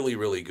movie's really,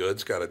 really good.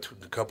 It's got a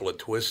couple of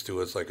twists to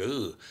it. It's like,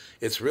 ooh,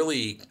 it's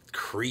really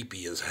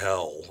creepy as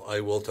hell. I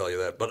will tell you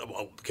that. But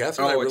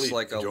Catherine, and I Oh, really it's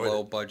like a enjoyed it.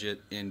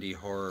 low-budget indie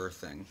horror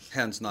thing.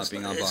 Hence not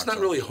being on Box It's not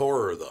Office. really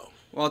horror though.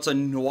 Well, it's a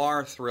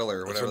noir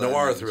thriller. It's Whatever a that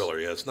noir means. thriller.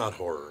 Yeah, it's not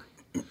horror.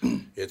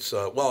 It's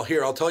well,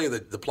 here I'll tell you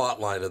the plot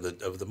line of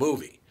the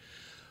movie.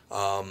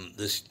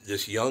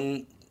 This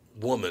young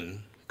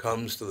woman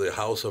comes to the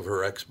house of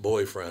her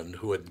ex-boyfriend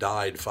who had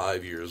died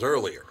 5 years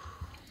earlier.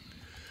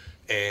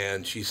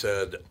 And she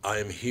said,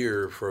 I'm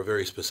here for a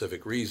very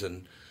specific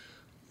reason.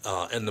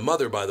 And the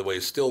mother, by the way,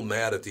 is still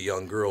mad at the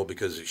young girl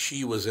because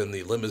she was in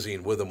the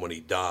limousine with him when he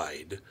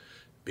died.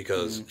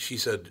 Because she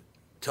said,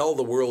 tell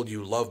the world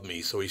you love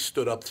me. So he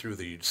stood up through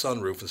the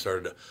sunroof and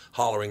started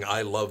hollering,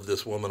 I love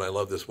this woman,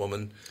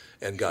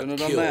 and got Shouldn't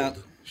have killed. done that.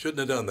 Shouldn't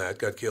have done that,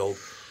 got killed.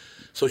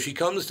 So she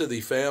comes to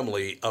the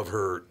family of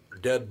her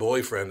dead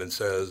boyfriend and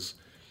says,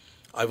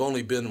 I've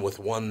only been with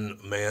one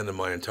man in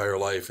my entire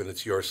life, and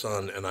it's your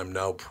son, and I'm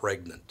now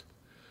pregnant.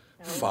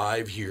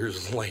 5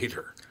 years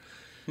later.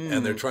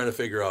 And they're trying to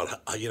figure out,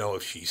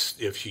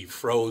 if she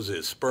froze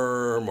his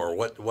sperm or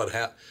what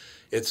happened.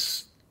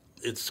 It's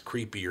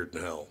creepier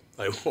than hell.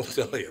 I will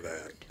tell you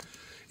that.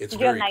 It's Did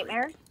you have very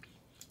nightmares?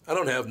 I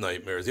don't have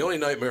nightmares. The only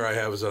nightmare I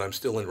have is that I'm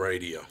still in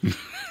radio.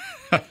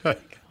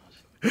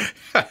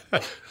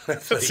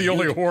 That's the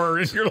only horror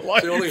in your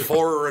life. The only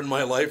horror in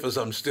my life is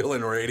I'm still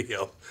in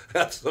radio.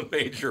 That's the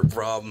major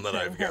problem that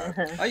I've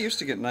got. I used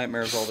to get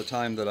nightmares all the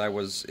time that I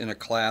was in a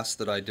class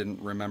that I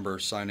didn't remember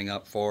signing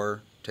up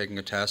for, taking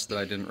a test that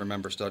I didn't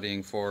remember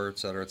studying for, et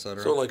cetera, et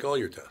cetera. So like all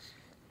your tests.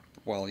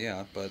 Well,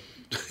 yeah, but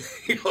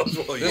He goes,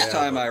 well, this yeah,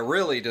 time but- I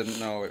really didn't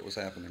know it was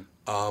happening.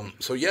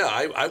 So yeah,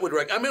 I would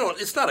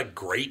it's not a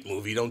great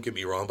movie, don't get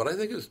me wrong, but I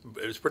think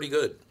it's pretty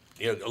good.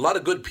 A lot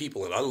of good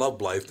people in it. I love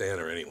Blythe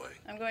Danner anyway.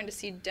 I'm going to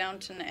see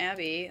Downton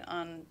Abbey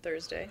on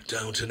Thursday.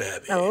 Downton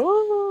Abbey.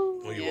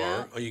 Oh. Oh, you Yeah.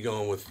 are? Are you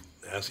going with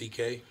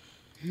SEK?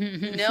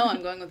 No,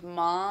 I'm going with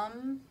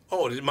Mom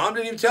Oh, Mom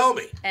didn't even tell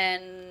me.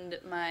 and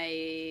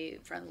my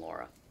friend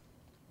Laura.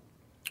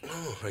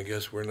 Oh, I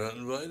guess we're not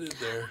invited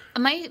there.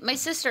 My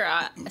sister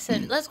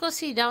said, let's go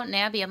see Downton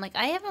Abbey. I'm like,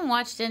 I haven't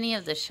watched any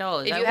of the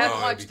shows. If you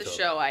haven't watched the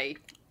show, I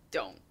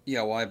don't.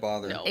 Yeah, why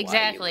bother? No,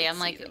 Exactly. I'm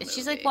like,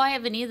 she's like, well, I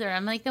haven't either.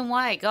 I'm like, then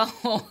why go?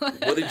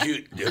 What did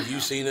you? Have you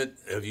seen it?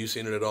 Have you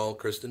seen it at all,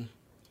 Kristen?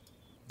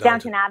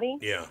 Downton Abbey?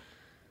 Yeah.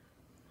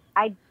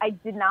 I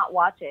did not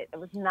watch it. It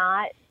was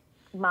not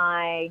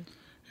my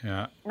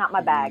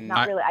bag.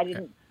 Not really. I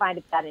didn't find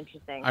it that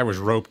interesting. I was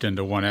roped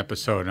into one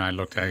episode, and I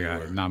looked at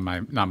it. Not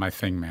my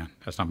thing, man.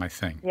 That's not my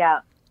thing.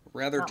 Yeah.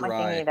 Rather not dry.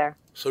 My thing either.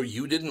 So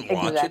you didn't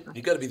watch it?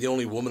 You got to be the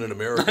only woman in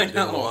America who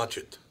didn't watch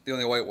it. The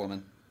only white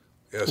woman.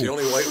 Yes, the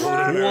only white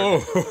woman in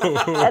America.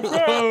 Whoa. That's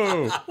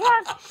it.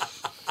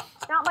 Yes.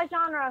 Not my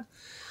genre.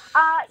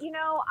 I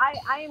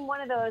am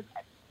one of those.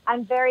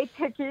 I'm very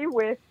picky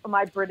with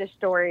my British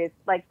stories.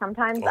 Like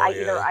sometimes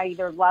I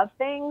either love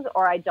things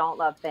or I don't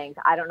love things.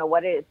 I don't know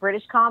what it is.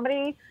 British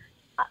comedy.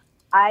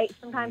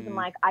 I'm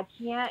like, I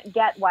can't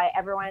get why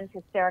everyone's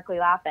hysterically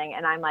laughing,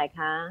 and I'm like,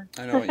 huh?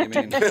 I know what you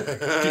mean.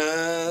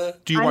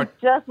 I'm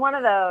just one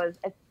of those.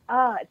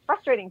 It's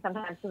frustrating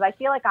sometimes because I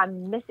feel like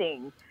I'm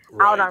missing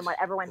out on what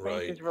everyone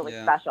thinks is really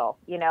special,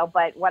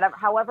 But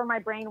however my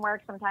brain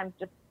works, sometimes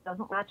just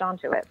doesn't latch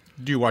onto it.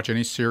 Do you watch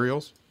any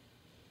serials?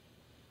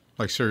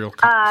 Like serial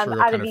out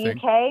kind of the thing?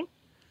 UK? I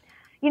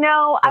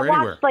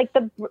anywhere. watched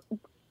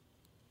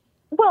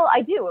Well,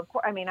 I do, of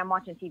course. I mean, I'm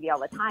watching TV all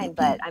the time,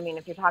 but I mean,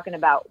 if you're talking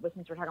about,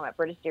 since we're talking about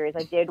British series,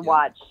 I did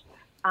watch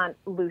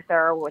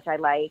Luther, which I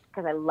like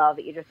because I love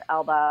Idris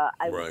Elba.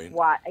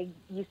 I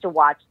used to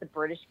watch the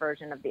British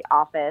version of The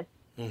Office.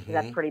 Mm-hmm.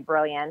 That's pretty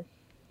brilliant.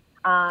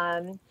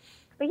 But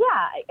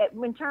yeah,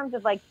 in terms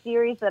of like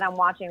series that I'm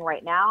watching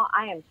right now,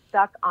 I am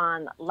stuck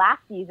on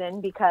last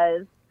season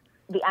because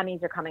the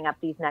Emmys are coming up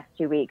these next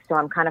 2 weeks. So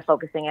I'm kind of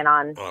focusing in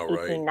on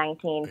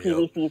 18-19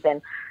 TV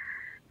season.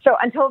 So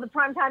until the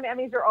primetime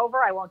Emmys are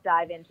over, I won't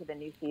dive into the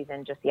new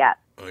season just yet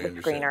with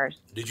screeners.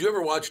 Did you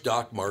ever watch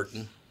Doc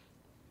Martin?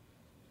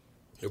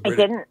 I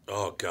didn't.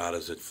 Oh, God,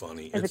 is it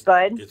funny. Is it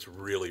good? It's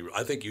really,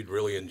 I think you'd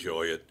really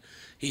enjoy it.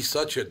 He's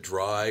such a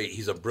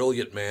he's a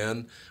brilliant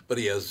man, but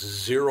he has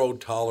zero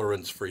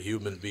tolerance for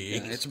human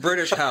beings. Yeah, it's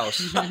British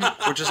House,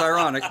 which is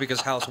ironic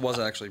because House was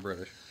actually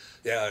British.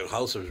 Yeah,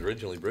 House was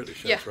originally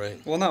British, that's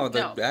right. Well, no,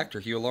 the actor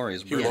Hugh Laurie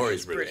is British. Hugh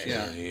Laurie's British,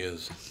 yeah, he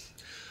is.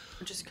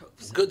 Just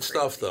good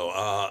stuff,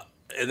 though.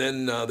 And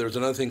then there's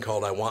another thing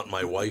called I Want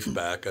My Wife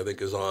Back, I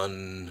think is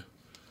on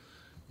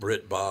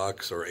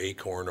BritBox or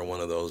Acorn or one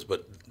of those.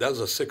 But that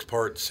was a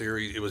 6-part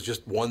series. It was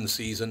just one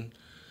season,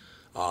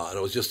 and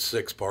it was just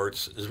 6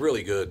 parts. It was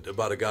really good,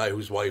 about a guy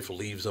whose wife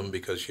leaves him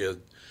because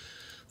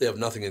they have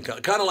nothing in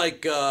common. Kind of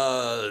like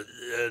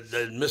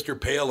Mr.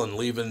 Palin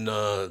leaving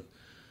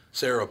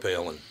Sarah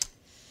Palin.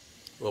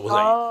 What was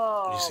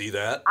that? Did you see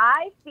that?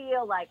 I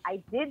feel like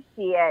I did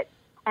see it.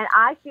 And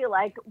I feel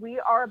like we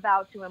are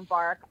about to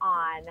embark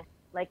on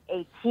like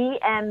a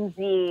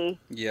TMZ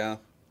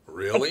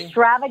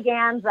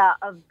extravaganza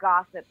of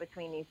gossip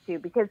between these two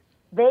because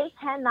they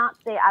cannot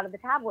stay out of the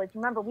tabloids.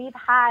 Remember, we've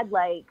had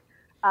like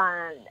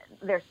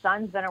their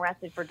son's been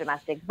arrested for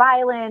domestic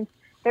violence.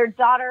 Their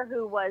daughter,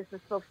 who was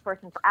the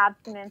spokesperson for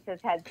abstinence,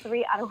 has had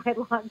 3 out of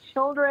wedlock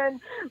children.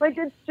 Like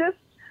it's just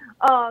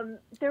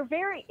they're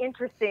very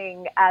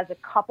interesting as a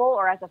couple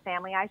or as a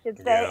family, I should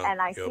say. Yeah, and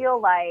I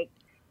feel like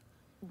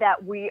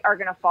that we are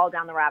going to fall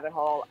down the rabbit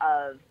hole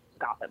of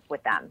gossip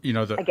with them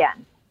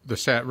again. The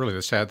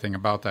sad thing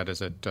about that is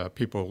that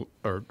people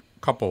or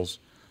couples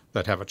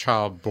that have a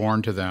child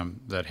born to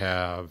them that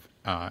have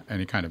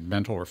any kind of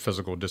mental or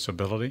physical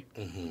disability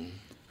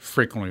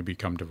frequently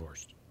become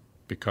divorced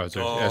because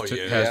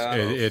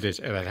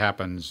it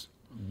happens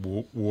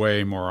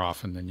way more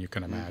often than you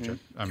can imagine.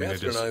 I mean,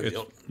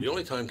 the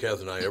only time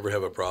Kath and I ever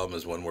have a problem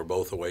is when we're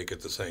both awake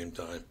at the same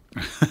time.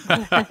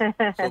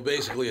 So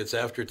basically, it's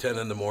after 10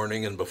 in the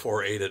morning and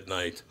before 8 at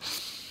night.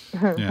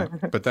 Yeah,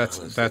 but that's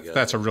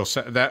a real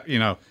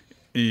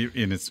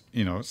and it's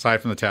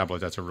aside from the tablet,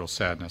 that's a real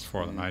sadness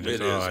for them.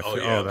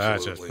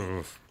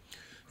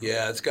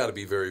 Yeah, it's got to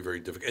be very, very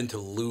difficult. And to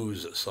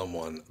lose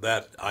someone,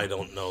 that I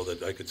don't know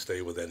that I could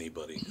stay with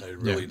anybody. I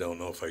really don't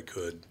know if I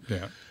could.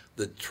 Yeah.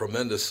 The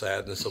tremendous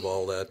sadness of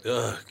all that.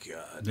 Oh,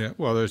 God. Yeah,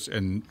 well, there's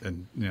and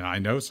I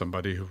know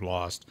somebody who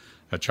lost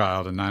a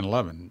child in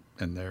 9/11,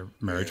 and their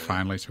marriage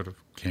finally sort of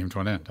came to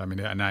an end. I mean,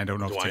 and I don't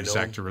know if it's the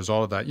exact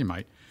result of that. You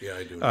might. Yeah,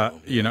 I do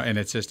know. And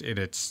it's just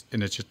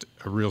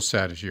a real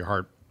sad issue. Your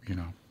heart,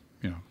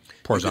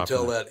 pours out. You could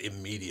tell that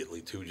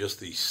immediately too. Just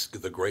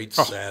the great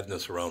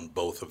sadness around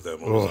both of them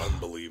was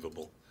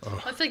unbelievable.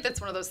 I feel like that's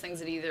one of those things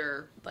that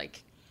either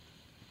like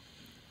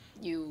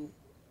you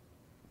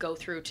go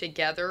through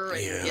together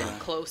and get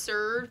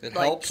closer, it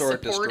like helps or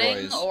supporting,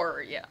 it destroys.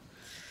 or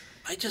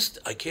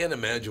I can't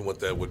imagine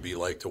what that would be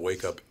like to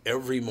wake up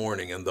every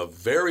morning and the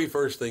very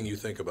first thing you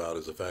think about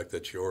is the fact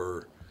that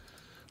your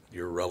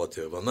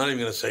relative, I'm not even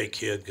going to say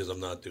kid because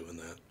I'm not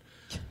doing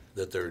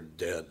that they're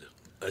dead.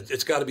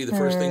 It's got to be the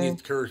first thing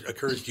that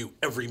occurs to you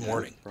every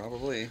morning.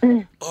 Probably.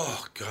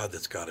 Oh, God,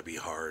 that's got to be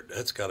hard.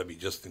 That's got to be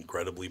just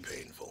incredibly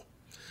painful.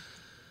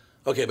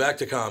 Okay, back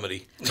to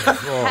comedy.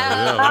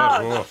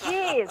 Oh,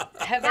 jeez.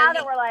 Now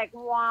that we're like,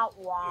 wah,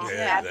 wah,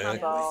 Yeah, that's my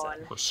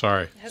bone.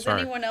 Sorry. Has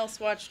Sorry. anyone else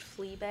watched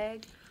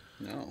Fleabag?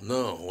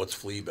 No, what's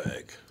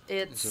Fleabag?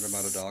 It's Is it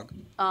about a dog?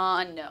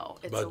 No,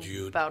 it's About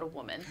Jude. about a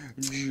woman.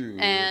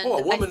 Jude. And Oh,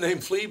 a woman named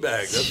Fleabag.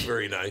 That's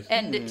very nice.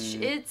 And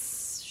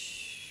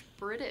it's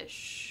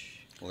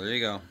British. Well, there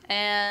you go.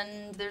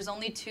 And there's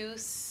only 2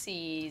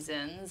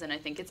 seasons, and I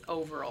think it's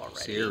over already.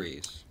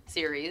 Series.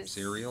 Serials?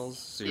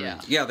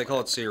 Series. Yeah, they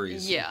call it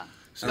series. Yeah.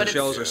 And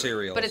shows are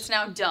serials. But it's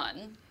now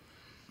done.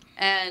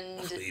 And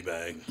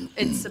Fleabag.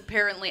 it's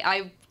apparently,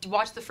 I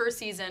watched the first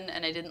season,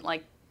 and I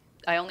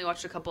only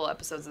watched a couple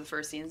episodes of the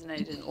first season,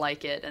 and I didn't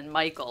like it. And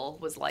Michael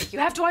was like, you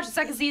have to watch the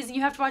second season,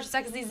 you have to watch the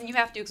second season, you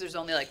have to, because there's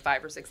only like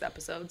 5 or 6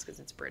 episodes, because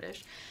it's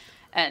British.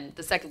 And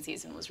the second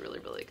season was really,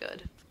 really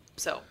good.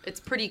 So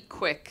it's pretty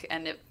quick,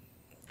 and it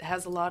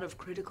has a lot of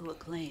critical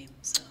acclaim.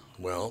 So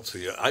Well,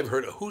 see, I've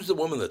heard. Who's the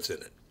woman that's in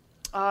it?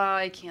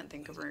 I can't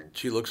think of her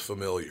She looks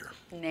familiar.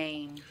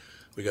 name.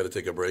 We got to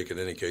take a break. In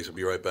any case, we'll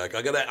be right back.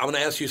 I'm going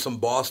to ask you some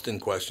Boston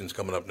questions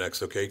coming up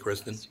next. Okay,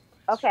 Kristen?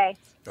 Okay.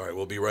 All right,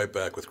 we'll be right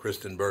back with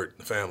Kristen Burt and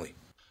the family.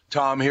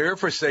 Tom here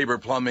for Sabre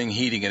Plumbing,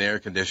 Heating, and Air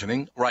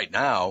Conditioning. Right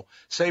now,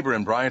 Sabre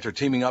and Bryant are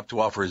teaming up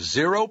to offer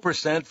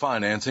 0%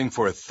 financing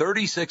for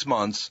 36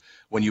 months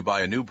when you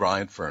buy a new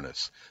Bryant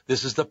furnace.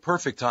 This is the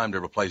perfect time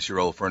to replace your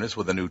old furnace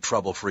with a new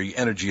trouble-free,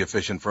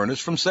 energy-efficient furnace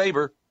from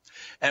Sabre.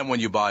 And when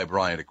you buy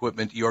Bryant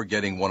equipment, you're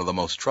getting one of the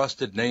most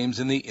trusted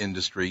names in the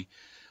industry.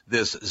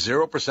 This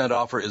 0%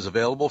 offer is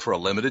available for a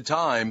limited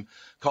time.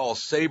 Call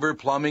Sabre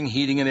Plumbing,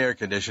 Heating, and Air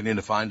Conditioning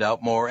to find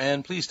out more,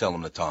 and please tell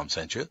them that Tom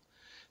sent you.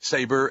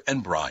 Sabre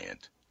and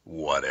Bryant,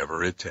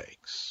 whatever it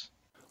takes.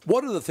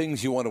 What are the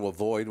things you want to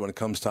avoid when it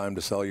comes time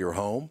to sell your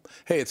home?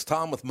 Hey, it's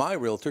Tom with my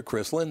realtor,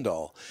 Chris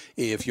Lindahl.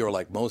 If you're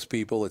like most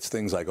people, it's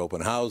things like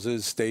open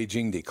houses,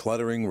 staging,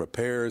 decluttering,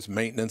 repairs,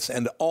 maintenance,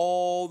 and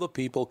all the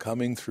people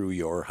coming through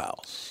your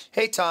house.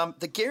 Hey, Tom,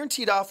 the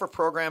Guaranteed Offer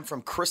program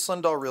from Chris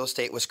Lindahl Real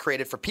Estate was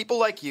created for people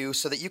like you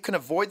so that you can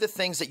avoid the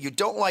things that you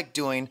don't like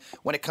doing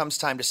when it comes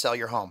time to sell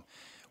your home.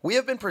 We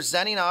have been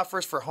presenting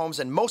offers for homes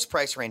in most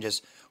price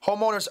ranges.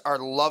 Homeowners are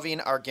loving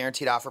our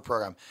Guaranteed Offer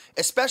program,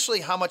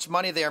 especially how much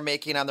money they are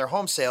making on their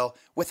home sale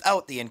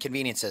without the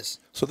inconveniences.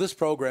 So this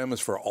program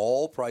is for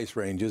all price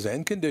ranges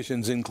and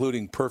conditions,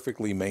 including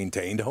perfectly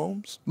maintained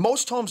homes?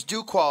 Most homes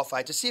do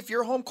qualify. To see if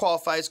your home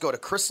qualifies, go to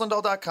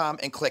chrislindahl.com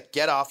and click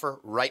Get Offer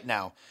right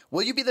now.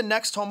 Will you be the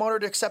next homeowner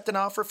to accept an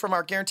offer from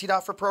our Guaranteed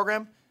Offer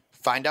program?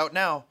 Find out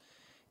now.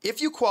 If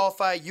you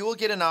qualify, you will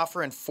get an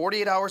offer in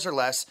 48 hours or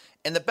less,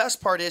 and the best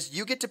part is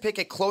you get to pick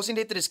a closing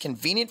date that is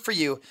convenient for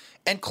you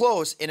and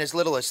close in as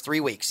little as 3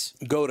 weeks.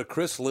 Go to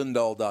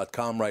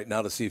chrislindahl.com right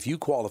now to see if you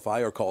qualify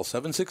or call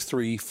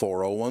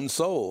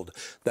 763-401-SOLD.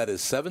 That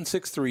is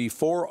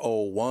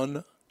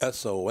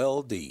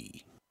 763-401-SOLD.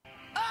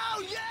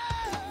 Oh,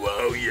 yeah!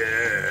 Whoa,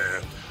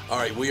 yeah! All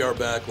right, we are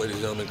back, ladies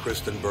and gentlemen.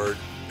 Kristen Burt,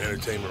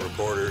 entertainment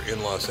reporter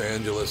in Los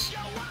Angeles.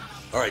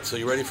 All right, so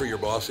you ready for your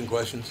Boston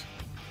questions?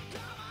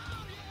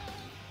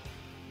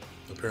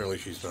 Apparently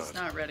she's not. She's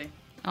not ready.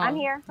 I'm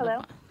here.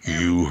 Hello.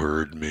 You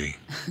heard me.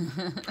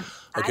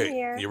 Okay, I'm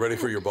here. you ready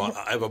for your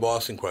I have a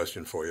Boston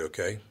question for you,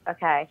 okay?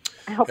 Okay.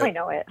 I hope I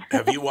know it.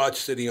 Have you watched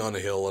City on the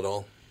Hill at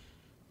all?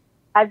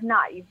 I've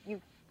not. You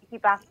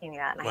keep asking me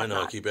that. And I have know, I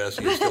not. keep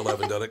asking you, still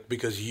haven't done it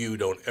because you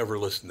don't ever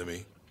listen to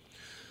me.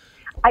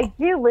 I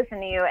do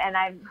listen to you, and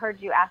I've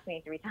heard you ask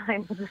me 3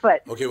 times,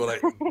 but... Okay, well,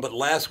 but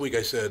last week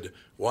I said,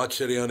 watch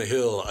City on the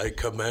Hill, I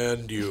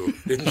command you.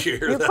 Didn't you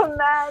hear You that?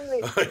 command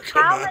me. I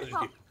command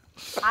you.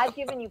 I've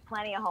given you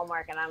plenty of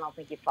homework, and I don't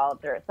think you followed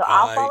through. So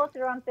I'll follow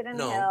through on Sit in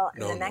the Hill.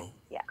 And the next,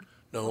 yeah.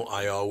 No,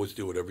 I always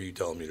do whatever you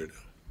tell me to do.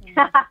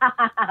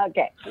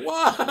 Okay.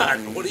 What?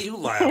 What are you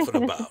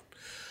laughing about?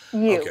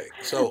 You. Okay,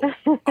 so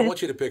I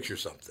want you to picture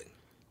something.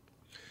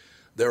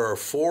 There are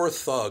 4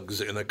 thugs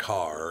in a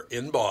car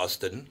in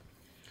Boston.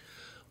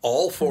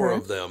 All 4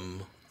 of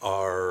them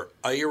are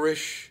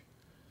Irish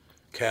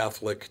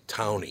Catholic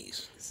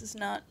townies.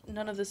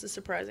 None of this is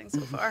surprising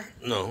so far.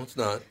 No, it's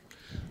not.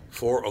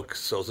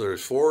 So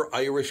there's 4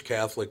 Irish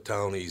Catholic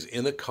townies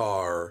in a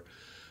car,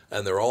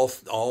 and they're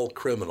all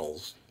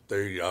criminals.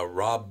 They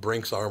rob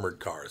Brinks armored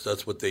cars.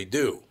 That's what they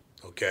do.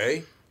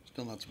 Okay.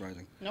 Still not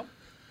surprising. Nope.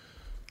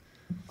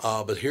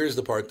 But here's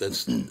the part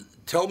that's.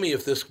 Tell me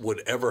if this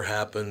would ever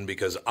happen,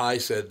 because I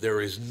said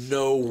there is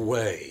no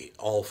way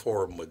all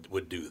 4 of them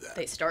would do that.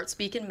 They start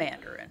speaking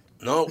Mandarin.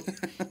 No.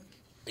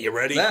 You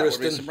ready, That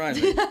Kristen? would be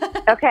surprising.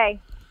 Okay.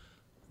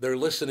 They're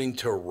listening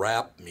to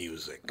rap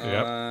music.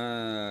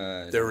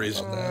 There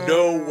is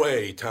no no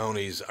way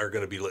townies are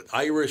going to be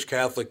Irish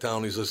Catholic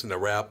townies listen to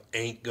rap.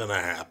 Ain't going to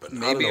happen.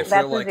 Maybe if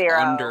That's they're like 0.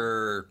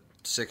 under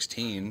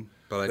 16,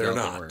 but I They're doubt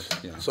not. they were.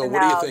 Yeah. So No,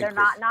 what do you think? they're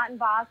not in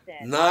Boston.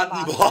 Not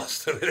in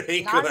Boston. It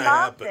ain't Not going to in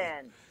happen.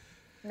 Boston.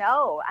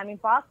 No, I mean,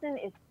 Boston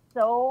is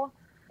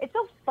it's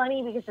so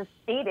funny because the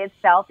state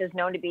itself is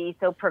known to be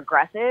so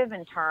progressive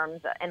in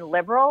terms and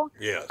liberal.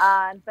 Yes.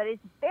 But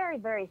it's very,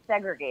 very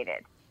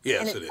segregated.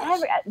 Yes, and it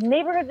is.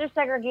 Neighborhoods are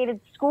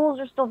segregated. Schools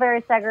are still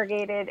very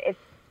segregated.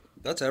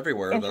 That's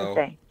everywhere, though.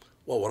 Interesting.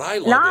 Well, what I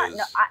love Not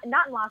is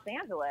not in Los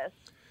Angeles.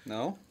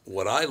 No?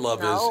 what I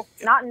love No,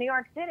 is not in New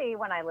York City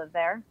when I lived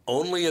there.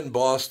 only in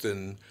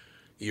Boston.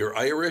 You're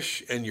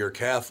Irish and you're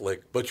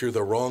Catholic, but you're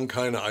the wrong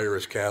kind of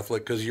Irish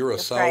Catholic because you're a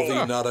That's right.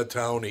 Southie, not a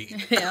Townie.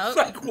 Yeah. It's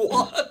like,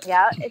 what?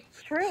 Yeah,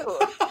 it's true.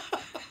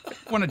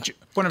 One of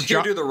Do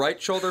you do the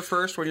right shoulder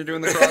first when you're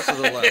doing the cross or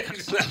the left?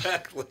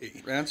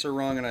 Exactly. Answer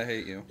wrong and I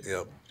hate you.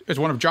 Yep. It's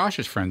one of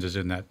Josh's friends is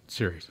in that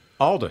series.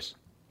 Aldous.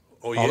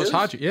 Oh, he Aldous is?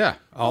 Hodge. Yeah.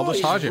 Aldous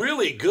he's Hodge.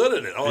 really good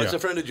in it. Oh, it's Yeah. a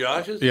friend of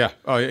Josh's? Yeah.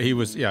 Oh, yeah, he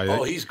was. Yeah.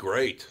 Oh, he's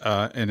great.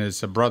 And his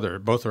brother,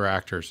 both are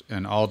actors,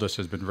 and Aldous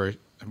has been very.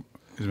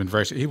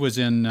 He was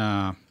in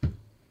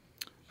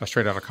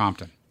Straight Outta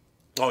Compton.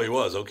 Oh, he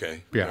was?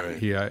 Okay. Yeah. All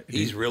right.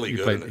 He's really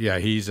good in it. Yeah,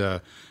 he's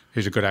a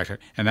good actor,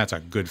 and that's a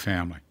good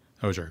family.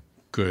 Those are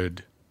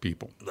good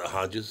people. The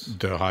Hodges?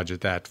 The Hodges,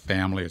 that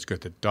family is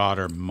good. The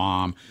daughter,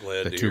 mom,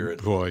 Glad the to hear two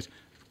it. boys,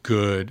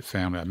 good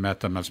family. I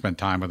met them. I've spent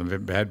time with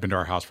them. They had been to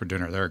our house for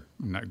dinner. They're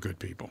not good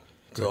people.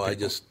 Good So I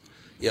people. just,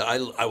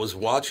 I was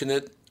watching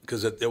it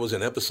because there was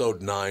an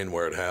episode 9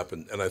 where it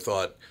happened, and I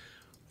thought,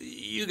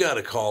 you got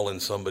to call in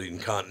somebody in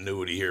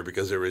continuity here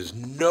because there is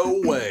no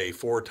way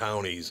 4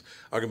 townies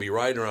are going to be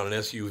riding around an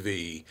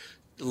SUV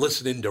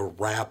listening to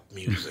rap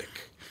music.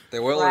 They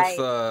will Right.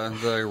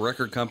 if the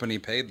record company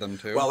paid them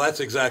to. Well,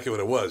 that's exactly what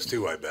it was,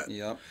 too, I bet.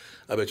 Yep.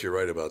 I bet you're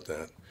right about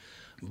that.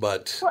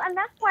 But Well, and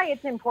that's why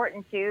it's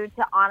important too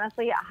to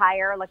honestly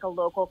hire like a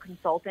local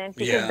consultant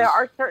because Yes. there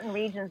are certain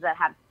regions that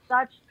have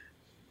such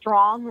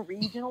strong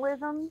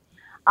regionalism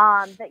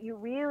that you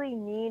really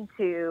need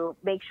to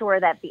make sure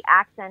that the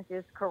accent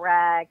is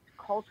correct,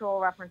 cultural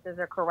references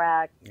are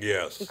correct,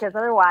 yes. because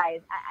otherwise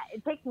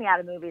it takes me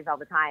out of movies all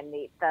the time,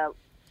 the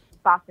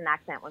Boston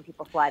accent when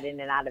people slide in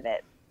and out of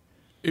it.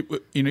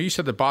 You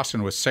said that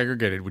Boston was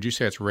segregated. Would you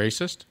say it's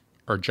racist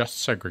or just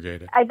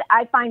segregated?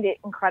 I find it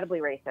incredibly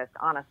racist,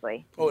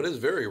 honestly. Oh, it is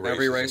very racist.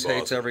 Every race in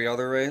hates Boston. every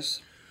other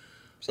race.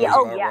 Yeah, Sounds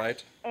oh about yeah.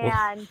 right.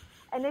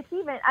 And it's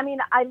even, I mean,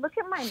 I look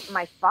at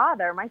my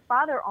father. My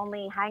father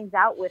only hangs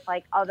out with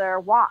like other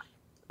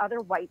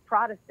white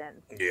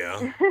Protestants.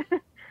 Yeah.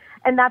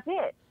 And that's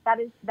it. That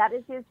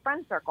is his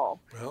friend circle.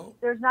 Well,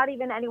 There's not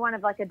even anyone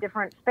of like a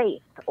different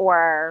faith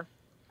or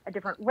a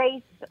different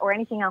race or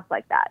anything else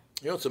like that.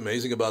 you know what's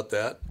amazing about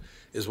that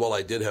is while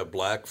I did have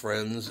black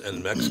friends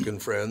and Mexican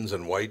friends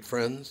and white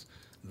friends,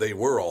 they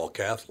were all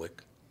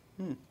Catholic.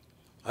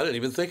 I didn't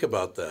even think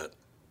about that.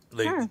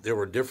 There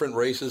were different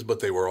races, but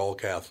they were all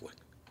Catholic.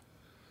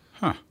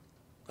 Huh.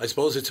 I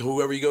suppose it's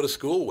whoever you go to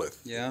school with.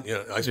 Yeah. You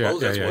know, I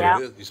suppose that's yeah.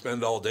 what it is. You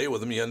spend all day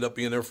with them, you end up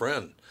being their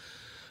friend.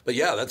 But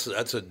yeah, that's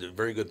a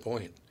very good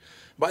point.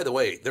 By the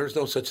way, there's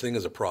no such thing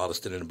as a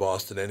Protestant in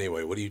Boston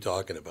anyway. What are you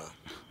talking about?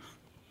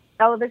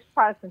 Oh, there's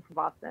Protestants in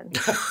Boston.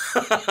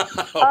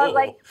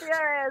 Like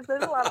there is.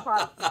 There's a lot of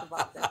Protestants in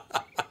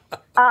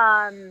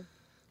Boston.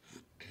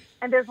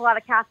 And there's a lot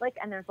of Catholic,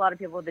 and there's a lot of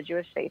people with the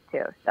Jewish faith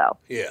too. So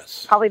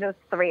Yes. probably those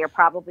three are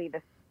probably the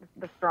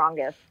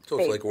strongest. So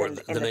it's faiths like where in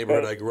the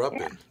neighborhood state. I grew up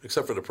Yeah. in,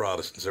 except for the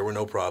Protestants. There were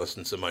no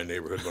Protestants in my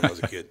neighborhood when I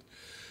was a kid.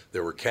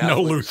 There were Catholics.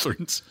 No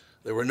Lutherans.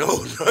 There were no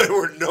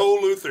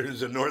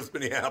Lutherans in North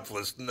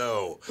Minneapolis.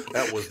 No,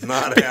 that was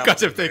not happening.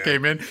 Because if they man.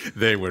 came in,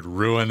 they would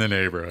ruin the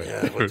neighborhood.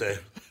 Yeah,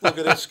 look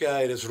at this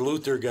guy, this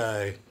Luther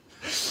guy.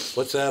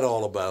 What's that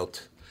all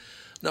about?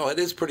 No, it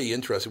is pretty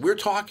interesting. We're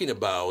talking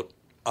about.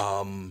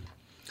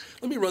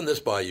 Let me run this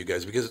by you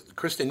guys because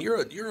Kristen,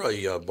 you're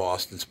a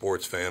Boston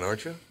sports fan,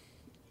 aren't you?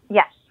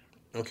 Yes.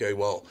 Okay,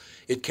 well,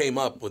 it came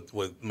up with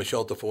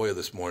Michelle Tafoya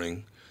this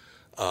morning.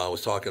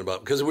 Was talking about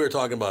because we were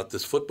talking about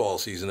this football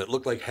season. It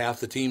looked like half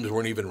the teams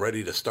weren't even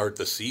ready to start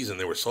the season.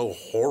 They were so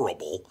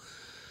horrible.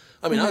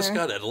 I mean, us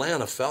got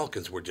Atlanta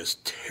Falcons were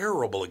just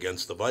terrible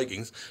against the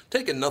Vikings,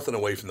 taking nothing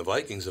away from the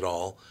Vikings at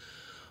all.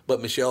 But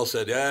Michelle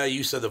said, "Yeah,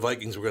 you said the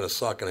Vikings were going to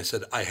suck," and I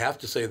said, "I have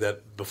to say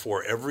that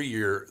before every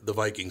year the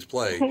Vikings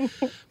play,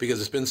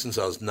 because it's been since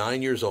I was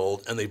 9 years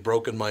old, and they've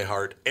broken my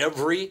heart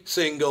every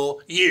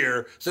single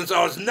year since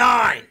I was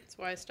 9." That's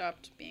why I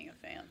stopped being a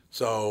fan.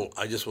 So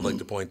I just would like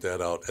to point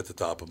that out at the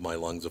top of my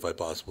lungs if I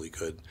possibly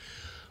could.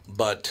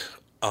 But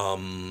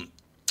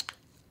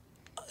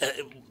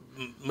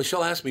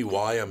Michelle asked me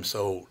why I'm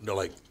so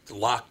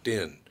locked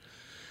in.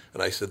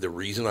 And I said the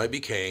reason I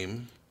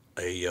became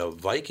a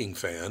Viking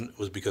fan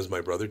was because my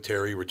brother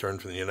Terry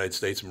returned from the United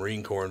States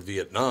Marine Corps in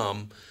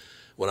Vietnam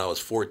when I was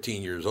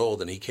 14 years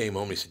old. And he came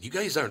home and he said, "You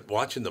guys aren't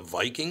watching the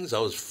Vikings?" I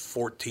was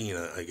 14,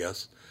 I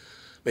guess,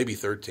 maybe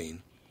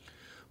 13.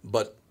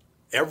 But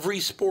every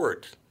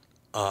sport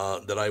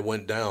that I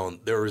went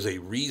down, there was a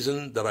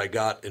reason that I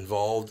got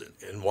involved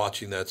in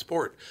watching that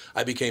sport.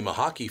 I became a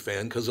hockey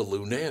fan because of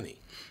Lou Nanne.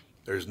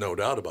 There's no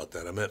doubt about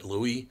that. I met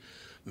Louis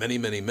many,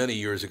 many, many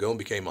years ago and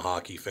became a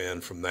hockey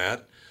fan from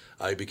that.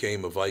 I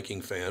became a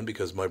Viking fan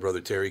because my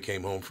brother Terry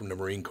came home from the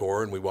Marine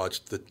Corps and we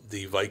watched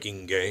the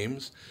Viking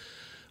games.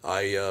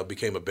 I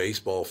became a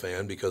baseball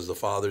fan because the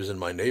fathers in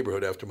my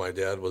neighborhood, after my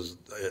dad was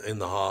in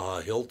the Ha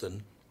Ha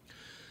Hilton,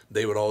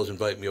 they would always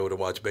invite me over to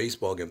watch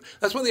baseball games.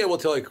 That's one thing I will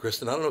tell you,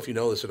 Kristen. I don't know if you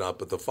know this or not,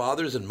 but the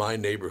fathers in my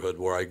neighborhood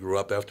where I grew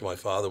up after my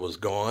father was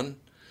gone,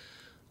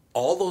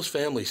 all those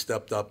families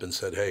stepped up and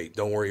said, hey,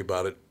 don't worry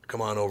about it.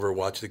 Come on over,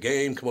 watch the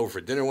game. Come over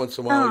for dinner once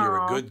in a while.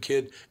 You're a good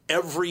kid.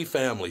 Every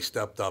family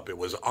stepped up. It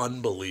was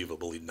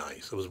unbelievably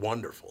nice. It was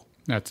wonderful.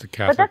 That's the But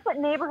Catholic. that's what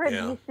neighborhoods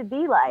used to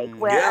be like,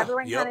 where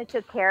everyone kind of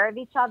took care of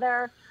each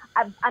other.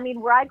 I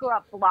mean, where I grew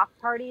up, block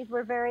parties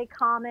were very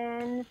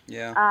common.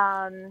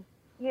 Yeah.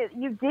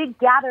 You did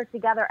gather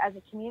together as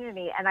a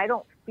community, and I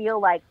don't feel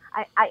like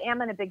I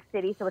am in a big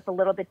city, so it's a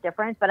little bit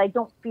different, but I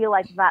don't feel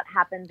like that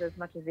happens as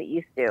much as it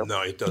used to.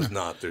 No, it does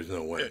not. There's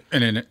no way.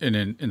 And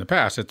in the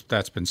past,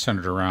 that's been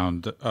centered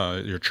around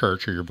your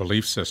church or your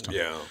belief system.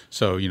 Yeah.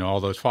 So, all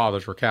those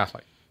fathers were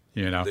Catholic.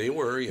 They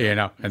were,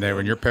 yeah. And they were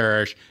in your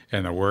parish,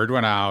 and the word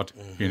went out,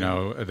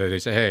 they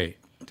say, hey,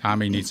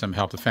 Tommy needs some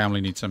help, the family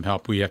needs some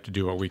help, we have to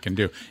do what we can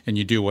do. And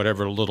you do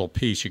whatever little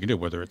piece you can do,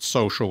 whether it's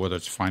social, whether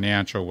it's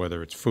financial,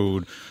 whether it's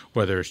food,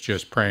 whether it's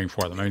just praying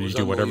for them. I mean, you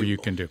do whatever you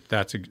can do.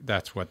 That's and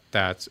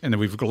then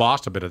we've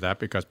lost a bit of that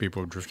because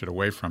people have drifted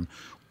away from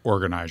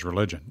organized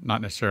religion.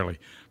 Not necessarily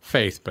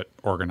faith, but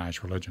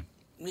organized religion.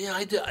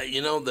 Yeah,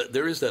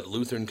 there is that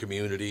Lutheran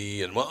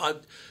community. And,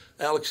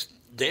 Alex,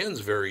 Dan's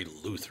very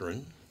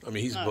Lutheran. I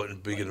mean, he's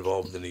big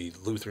involved in the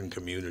Lutheran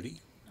community.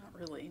 Not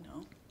really,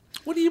 no.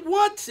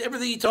 What?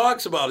 Everything he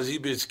talks about is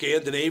he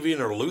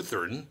Scandinavian or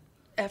Lutheran.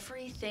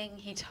 Everything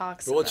he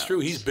talks about. Well, it's true.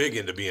 He's big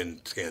into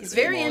being Scandinavian. He's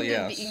very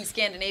into being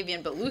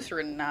Scandinavian, but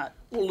Lutheran not.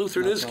 Well,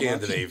 Lutheran is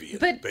Scandinavian,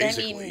 but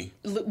basically.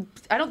 I mean,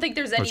 I don't think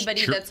there's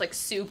anybody that's like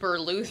super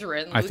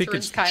Lutheran. I think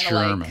it's kind of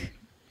German. Like,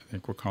 I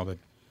think we'll call it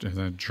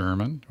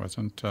German.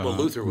 Wasn't well,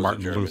 Luther was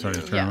Martin a German.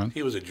 Luther German?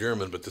 He was a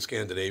German, but the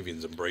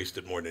Scandinavians embraced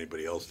it more than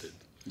anybody else did.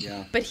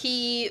 Yeah. But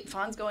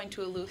Fawn's going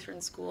to a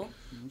Lutheran school.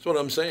 That's what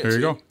I'm saying. There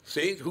you go.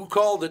 See, who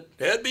called it?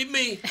 That'd be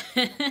me.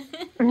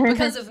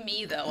 Because of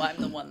me, though, I'm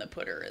the one that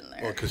put her in there.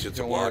 Well, because it's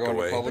a block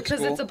away.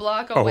 Because it's a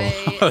block away.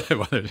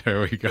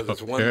 There we go.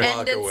 It's one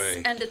block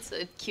away. And it's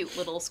a cute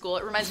little school.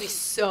 It reminds me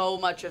so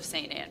much of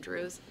St.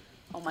 Andrews.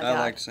 Oh my God. I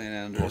liked St.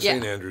 Andrews. Well,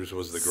 St. Andrews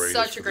was the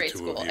greatest. Such a for great the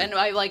two school. of you.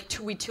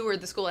 And we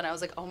toured the school, and I was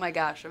like, oh my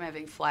gosh, I'm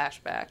having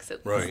flashbacks.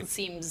 It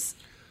seems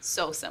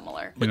so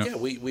similar. But yeah,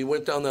 we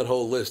went down that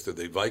whole list of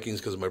the Vikings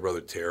because of my brother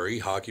Terry.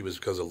 Hockey was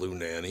because of Lou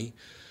Nanny.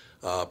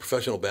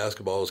 Professional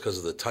basketball was because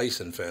of the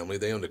Tyson family.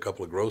 They owned a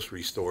couple of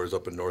grocery stores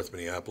up in North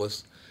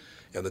Minneapolis.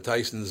 And the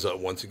Tysons,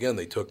 once again,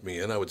 they took me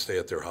in. I would stay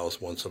at their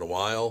house once in a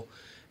while.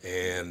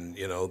 And,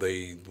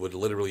 they would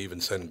literally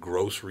even send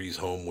groceries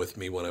home with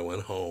me when I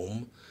went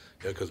home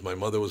because my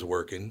mother was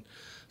working.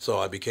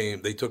 So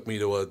they took me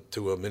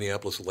to a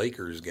Minneapolis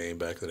Lakers game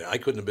back in the day. I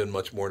couldn't have been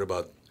much more than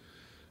about,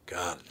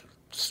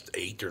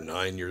 8 or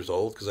 9 years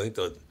old because I think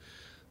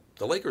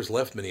the Lakers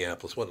left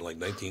Minneapolis, like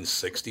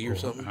 1960 or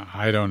something?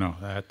 I don't know.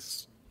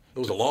 It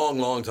was a long,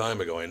 long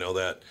time ago, I know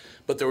that.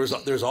 But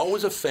there's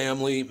always a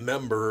family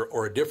member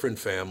or a different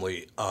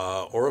family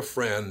or a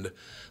friend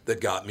that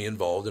got me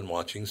involved in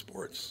watching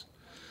sports.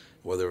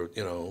 Whether,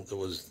 it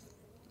was,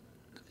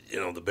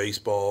 the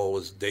baseball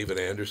was David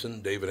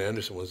Anderson. David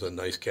Anderson was a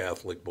nice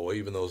Catholic boy,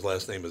 even though his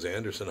last name is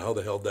Anderson. How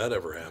the hell did that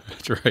ever happen?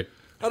 That's right.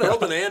 How the hell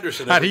did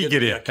Anderson How ever did he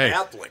get in? a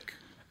Catholic?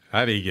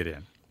 How did he get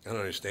in? I don't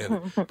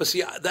understand it. But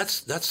see,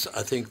 that's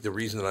I think the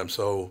reason that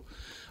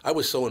I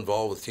was so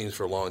involved with teams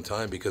for a long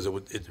time because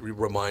it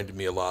reminded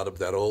me a lot of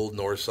that old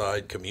North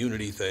Side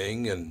community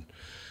thing and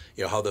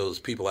how those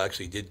people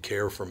actually did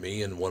care for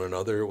me and one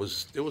another. It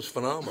was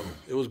phenomenal.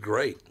 It was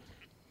great.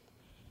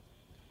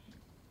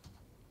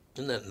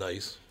 Isn't that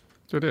nice?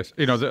 It is.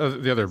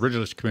 The other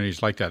originalist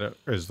communities like that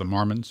is the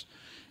Mormons.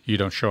 You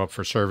don't show up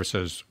for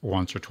services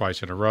once or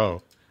twice in a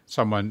row.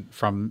 Someone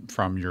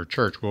from your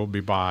church will be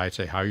by,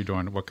 say, how are you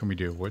doing? What can we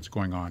do? What's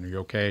going on? Are you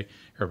okay?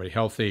 Everybody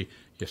healthy? You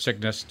have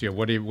sickness?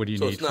 What do you need?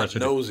 So it's not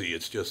nosy.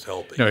 It's just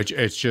helping. No,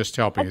 it's just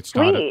helping. That's it's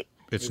not. sweet.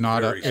 It's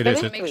not. It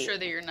is. Make sure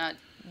that you're not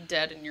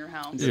dead in your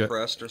house.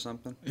 Depressed or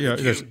something. Yeah.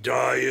 Did you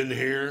die in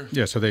here?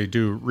 Yeah. So they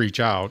do reach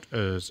out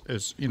as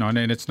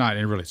and it's not.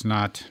 And really, it's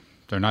not.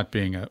 They're not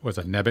being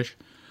nebbish.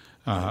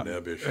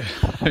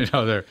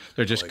 Nebbish.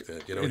 They're just. Like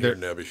that. You don't hear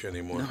nebbish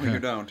anymore. No, you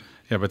don't.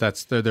 Yeah,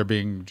 but they're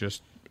being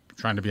just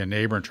trying to be a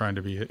neighbor and trying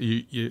to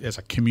be as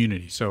a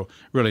community. So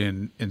really,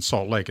 in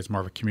Salt Lake, it's more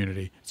of a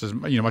community. It's as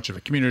much of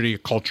a community, a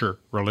culture,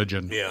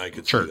 religion, I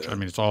could church. see that. I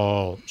mean, it's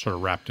all sort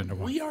of wrapped into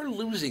one. We are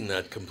losing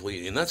that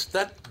completely, and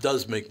that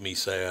does make me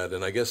sad.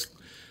 And I guess,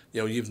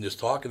 even just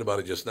talking about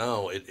it just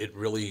now, it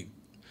really,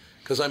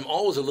 because I'm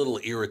always a little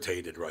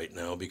irritated right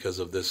now because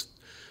of this.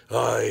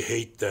 I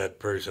hate that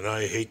person.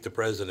 I hate the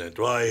president.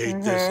 Well, I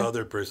hate this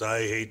other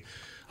person.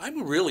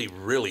 I'm really,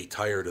 really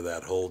tired of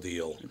that whole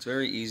deal. It's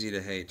very easy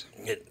to hate.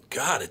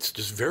 It's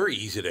just very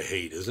easy to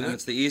hate, isn't and it?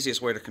 It's the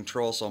easiest way to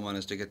control someone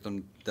is to get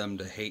them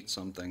to hate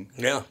something.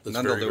 Yeah, that's and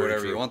then very, they'll do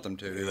whatever true. you want them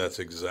to. That's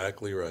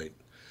exactly right.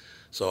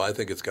 So I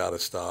think it's got to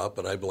stop,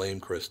 and I blame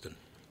Kristen.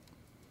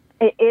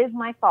 It is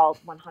my fault,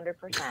 100%.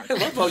 I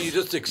love how you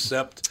just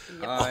accept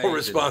all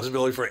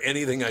responsibility for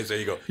anything I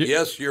say. You go,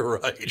 yes, you're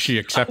right. She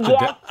accepted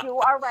Yes, that. you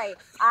are right.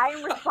 I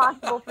am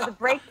responsible for the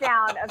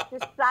breakdown of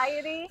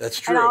society. That's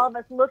true. And all of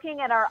us looking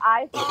at our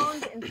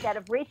iPhones instead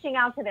of reaching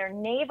out to their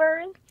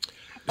neighbors.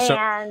 So-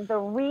 And the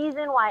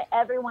reason why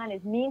everyone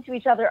is mean to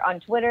each other on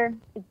Twitter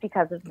is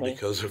because of me.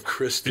 Because of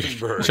Kristen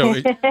Burt. So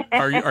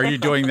are you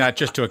doing that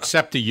just to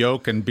accept the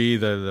yoke and be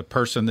the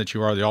person that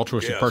you are, the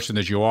altruistic person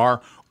that you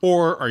are,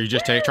 or are you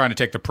just trying to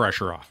take the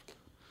pressure off?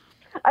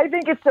 I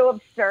think it's so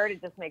absurd.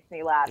 It just makes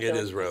me laugh. It So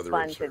is it's rather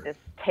fun absurd. to just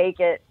take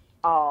it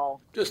all.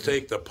 Just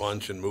take the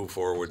punch and move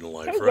forward in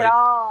life, Take right? it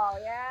all,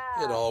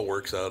 yeah. It all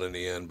works out in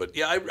the end. But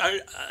yeah, I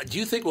do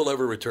you think we'll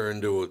ever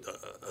return to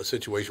a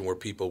situation where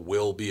people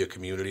will be a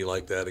community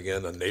like that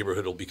again? A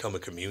neighborhood will become a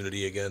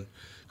community again?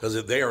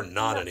 Because they are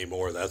not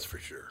anymore, that's for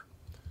sure.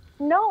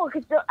 No,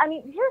 because, I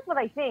mean, here's what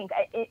I think.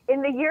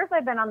 In the years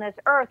I've been on this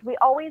earth, we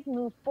always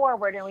move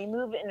forward and we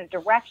move in a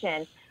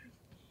direction.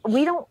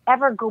 We don't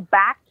ever go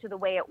back to the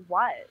way it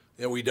was.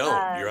 Yeah, we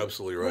don't. You're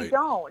absolutely right. We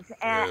don't.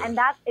 And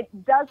that, it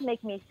does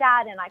make me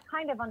sad. And I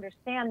kind of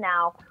understand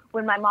now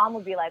when my mom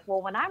would be like,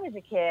 well, when I was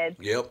a kid,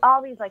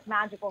 all these like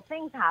magical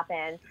things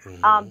happen.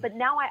 But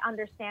now I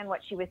understand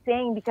what she was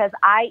saying because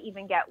I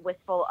even get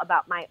wistful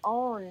about my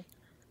own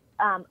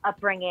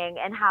upbringing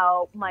and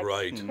how much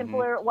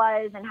simpler it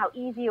was and how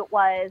easy it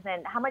was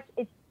and how much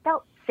it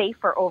felt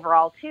safer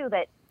overall too,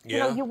 that you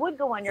know, you would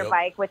go on your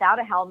bike without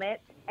a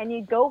helmet and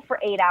you'd go for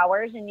 8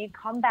 hours and you'd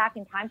come back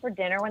in time for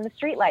dinner when the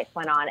street lights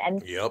went on.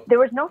 And there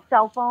was no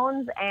cell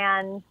phones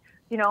and,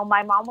 you know,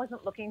 my mom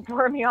wasn't looking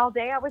for me all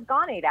day. I was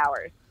gone 8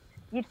 hours.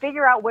 You'd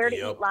figure out where to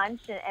eat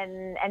lunch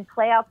and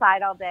play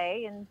outside all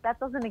day, and that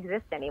doesn't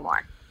exist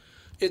anymore.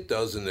 It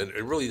doesn't, and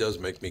it really does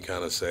make me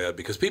kind of sad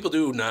because people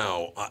do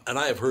now, and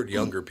I have heard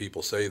younger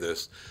people say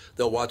this,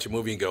 they'll watch a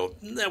movie and go,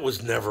 that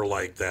was never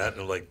like that.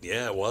 And I'm like,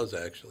 yeah, it was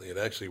actually. It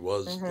actually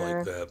was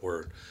like that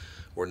where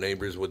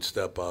neighbors would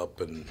step up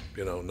and,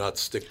 you know, not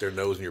stick their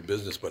nose in your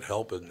business but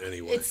help in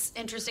any way. It's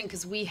interesting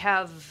because we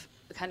have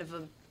kind of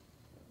a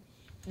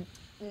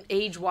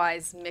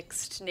age-wise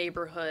mixed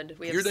neighborhood.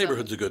 We have Your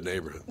neighborhood's a good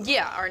neighborhood.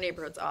 Yeah, our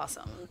neighborhood's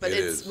awesome. But It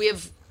is. we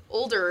have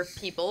older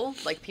people,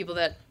 like people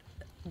that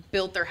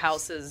built their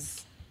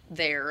houses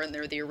there and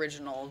they're the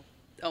original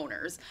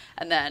owners,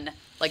 and then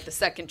like the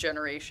second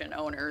generation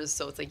owners,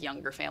 so it's like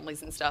younger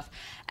families and stuff.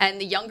 And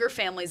the younger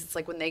families, it's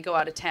like when they go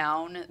out of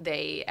town,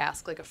 they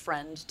ask like a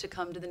friend to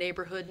come to the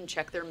neighborhood and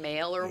check their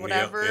mail or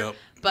whatever.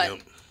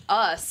 But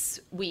us,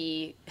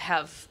 we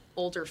have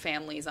older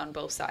families on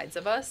both sides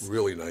of us.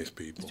 Really nice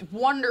people.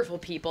 Wonderful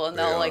people, and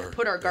they'll like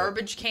put our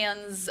garbage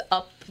cans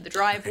up the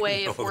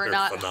driveway if we're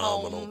not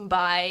home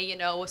by, you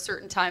know, a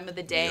certain time of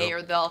the day,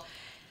 or they'll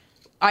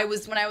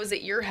when I was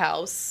at your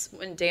house,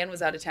 when Dan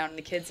was out of town and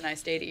the kids and I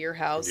stayed at your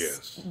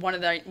house, one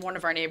of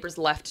our neighbors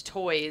left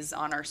toys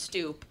on our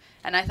stoop,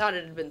 and I thought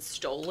it had been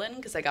stolen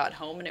because I got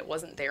home and it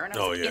wasn't there, and I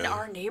was like, in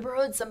our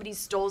neighborhood, somebody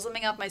stole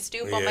something off my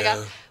stoop. Oh my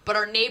god! But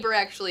our neighbor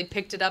actually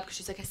picked it up because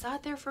she's like, I saw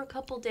it there for a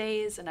couple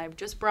days and I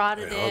just brought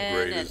it in. How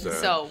great is that?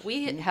 So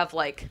we have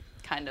like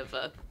kind of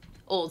a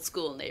old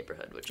school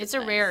neighborhood, which it's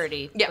is a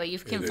rarity, but you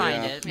can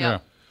find it. Yeah.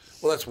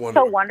 Well, that's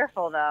wonderful. So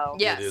wonderful, though.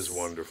 Yes. It is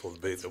wonderful.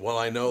 Well,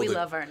 I know we that.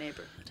 love our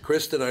neighborhood.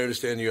 Kristen, I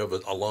understand you have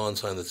a lawn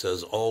sign that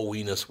says "All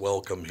Weenus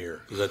welcome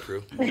here." Is that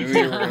true? But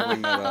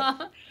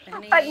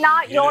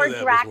not You your knew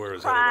that dry was where it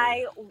was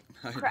cry.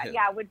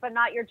 headed, But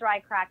not your dry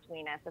cracked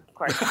weenus, of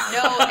course.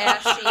 No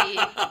ashy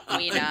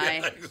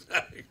weenie.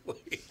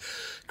 Exactly.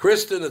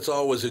 Kristen, it's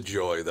always a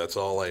joy. That's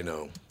all I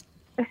know.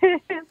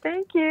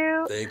 Thank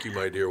you. Thank you,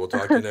 my dear. We'll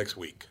talk to you next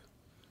week.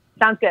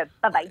 Sounds good.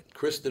 Bye-bye.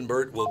 Kristen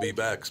Burt will be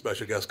back.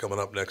 Special guest coming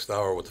up next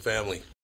hour with the family.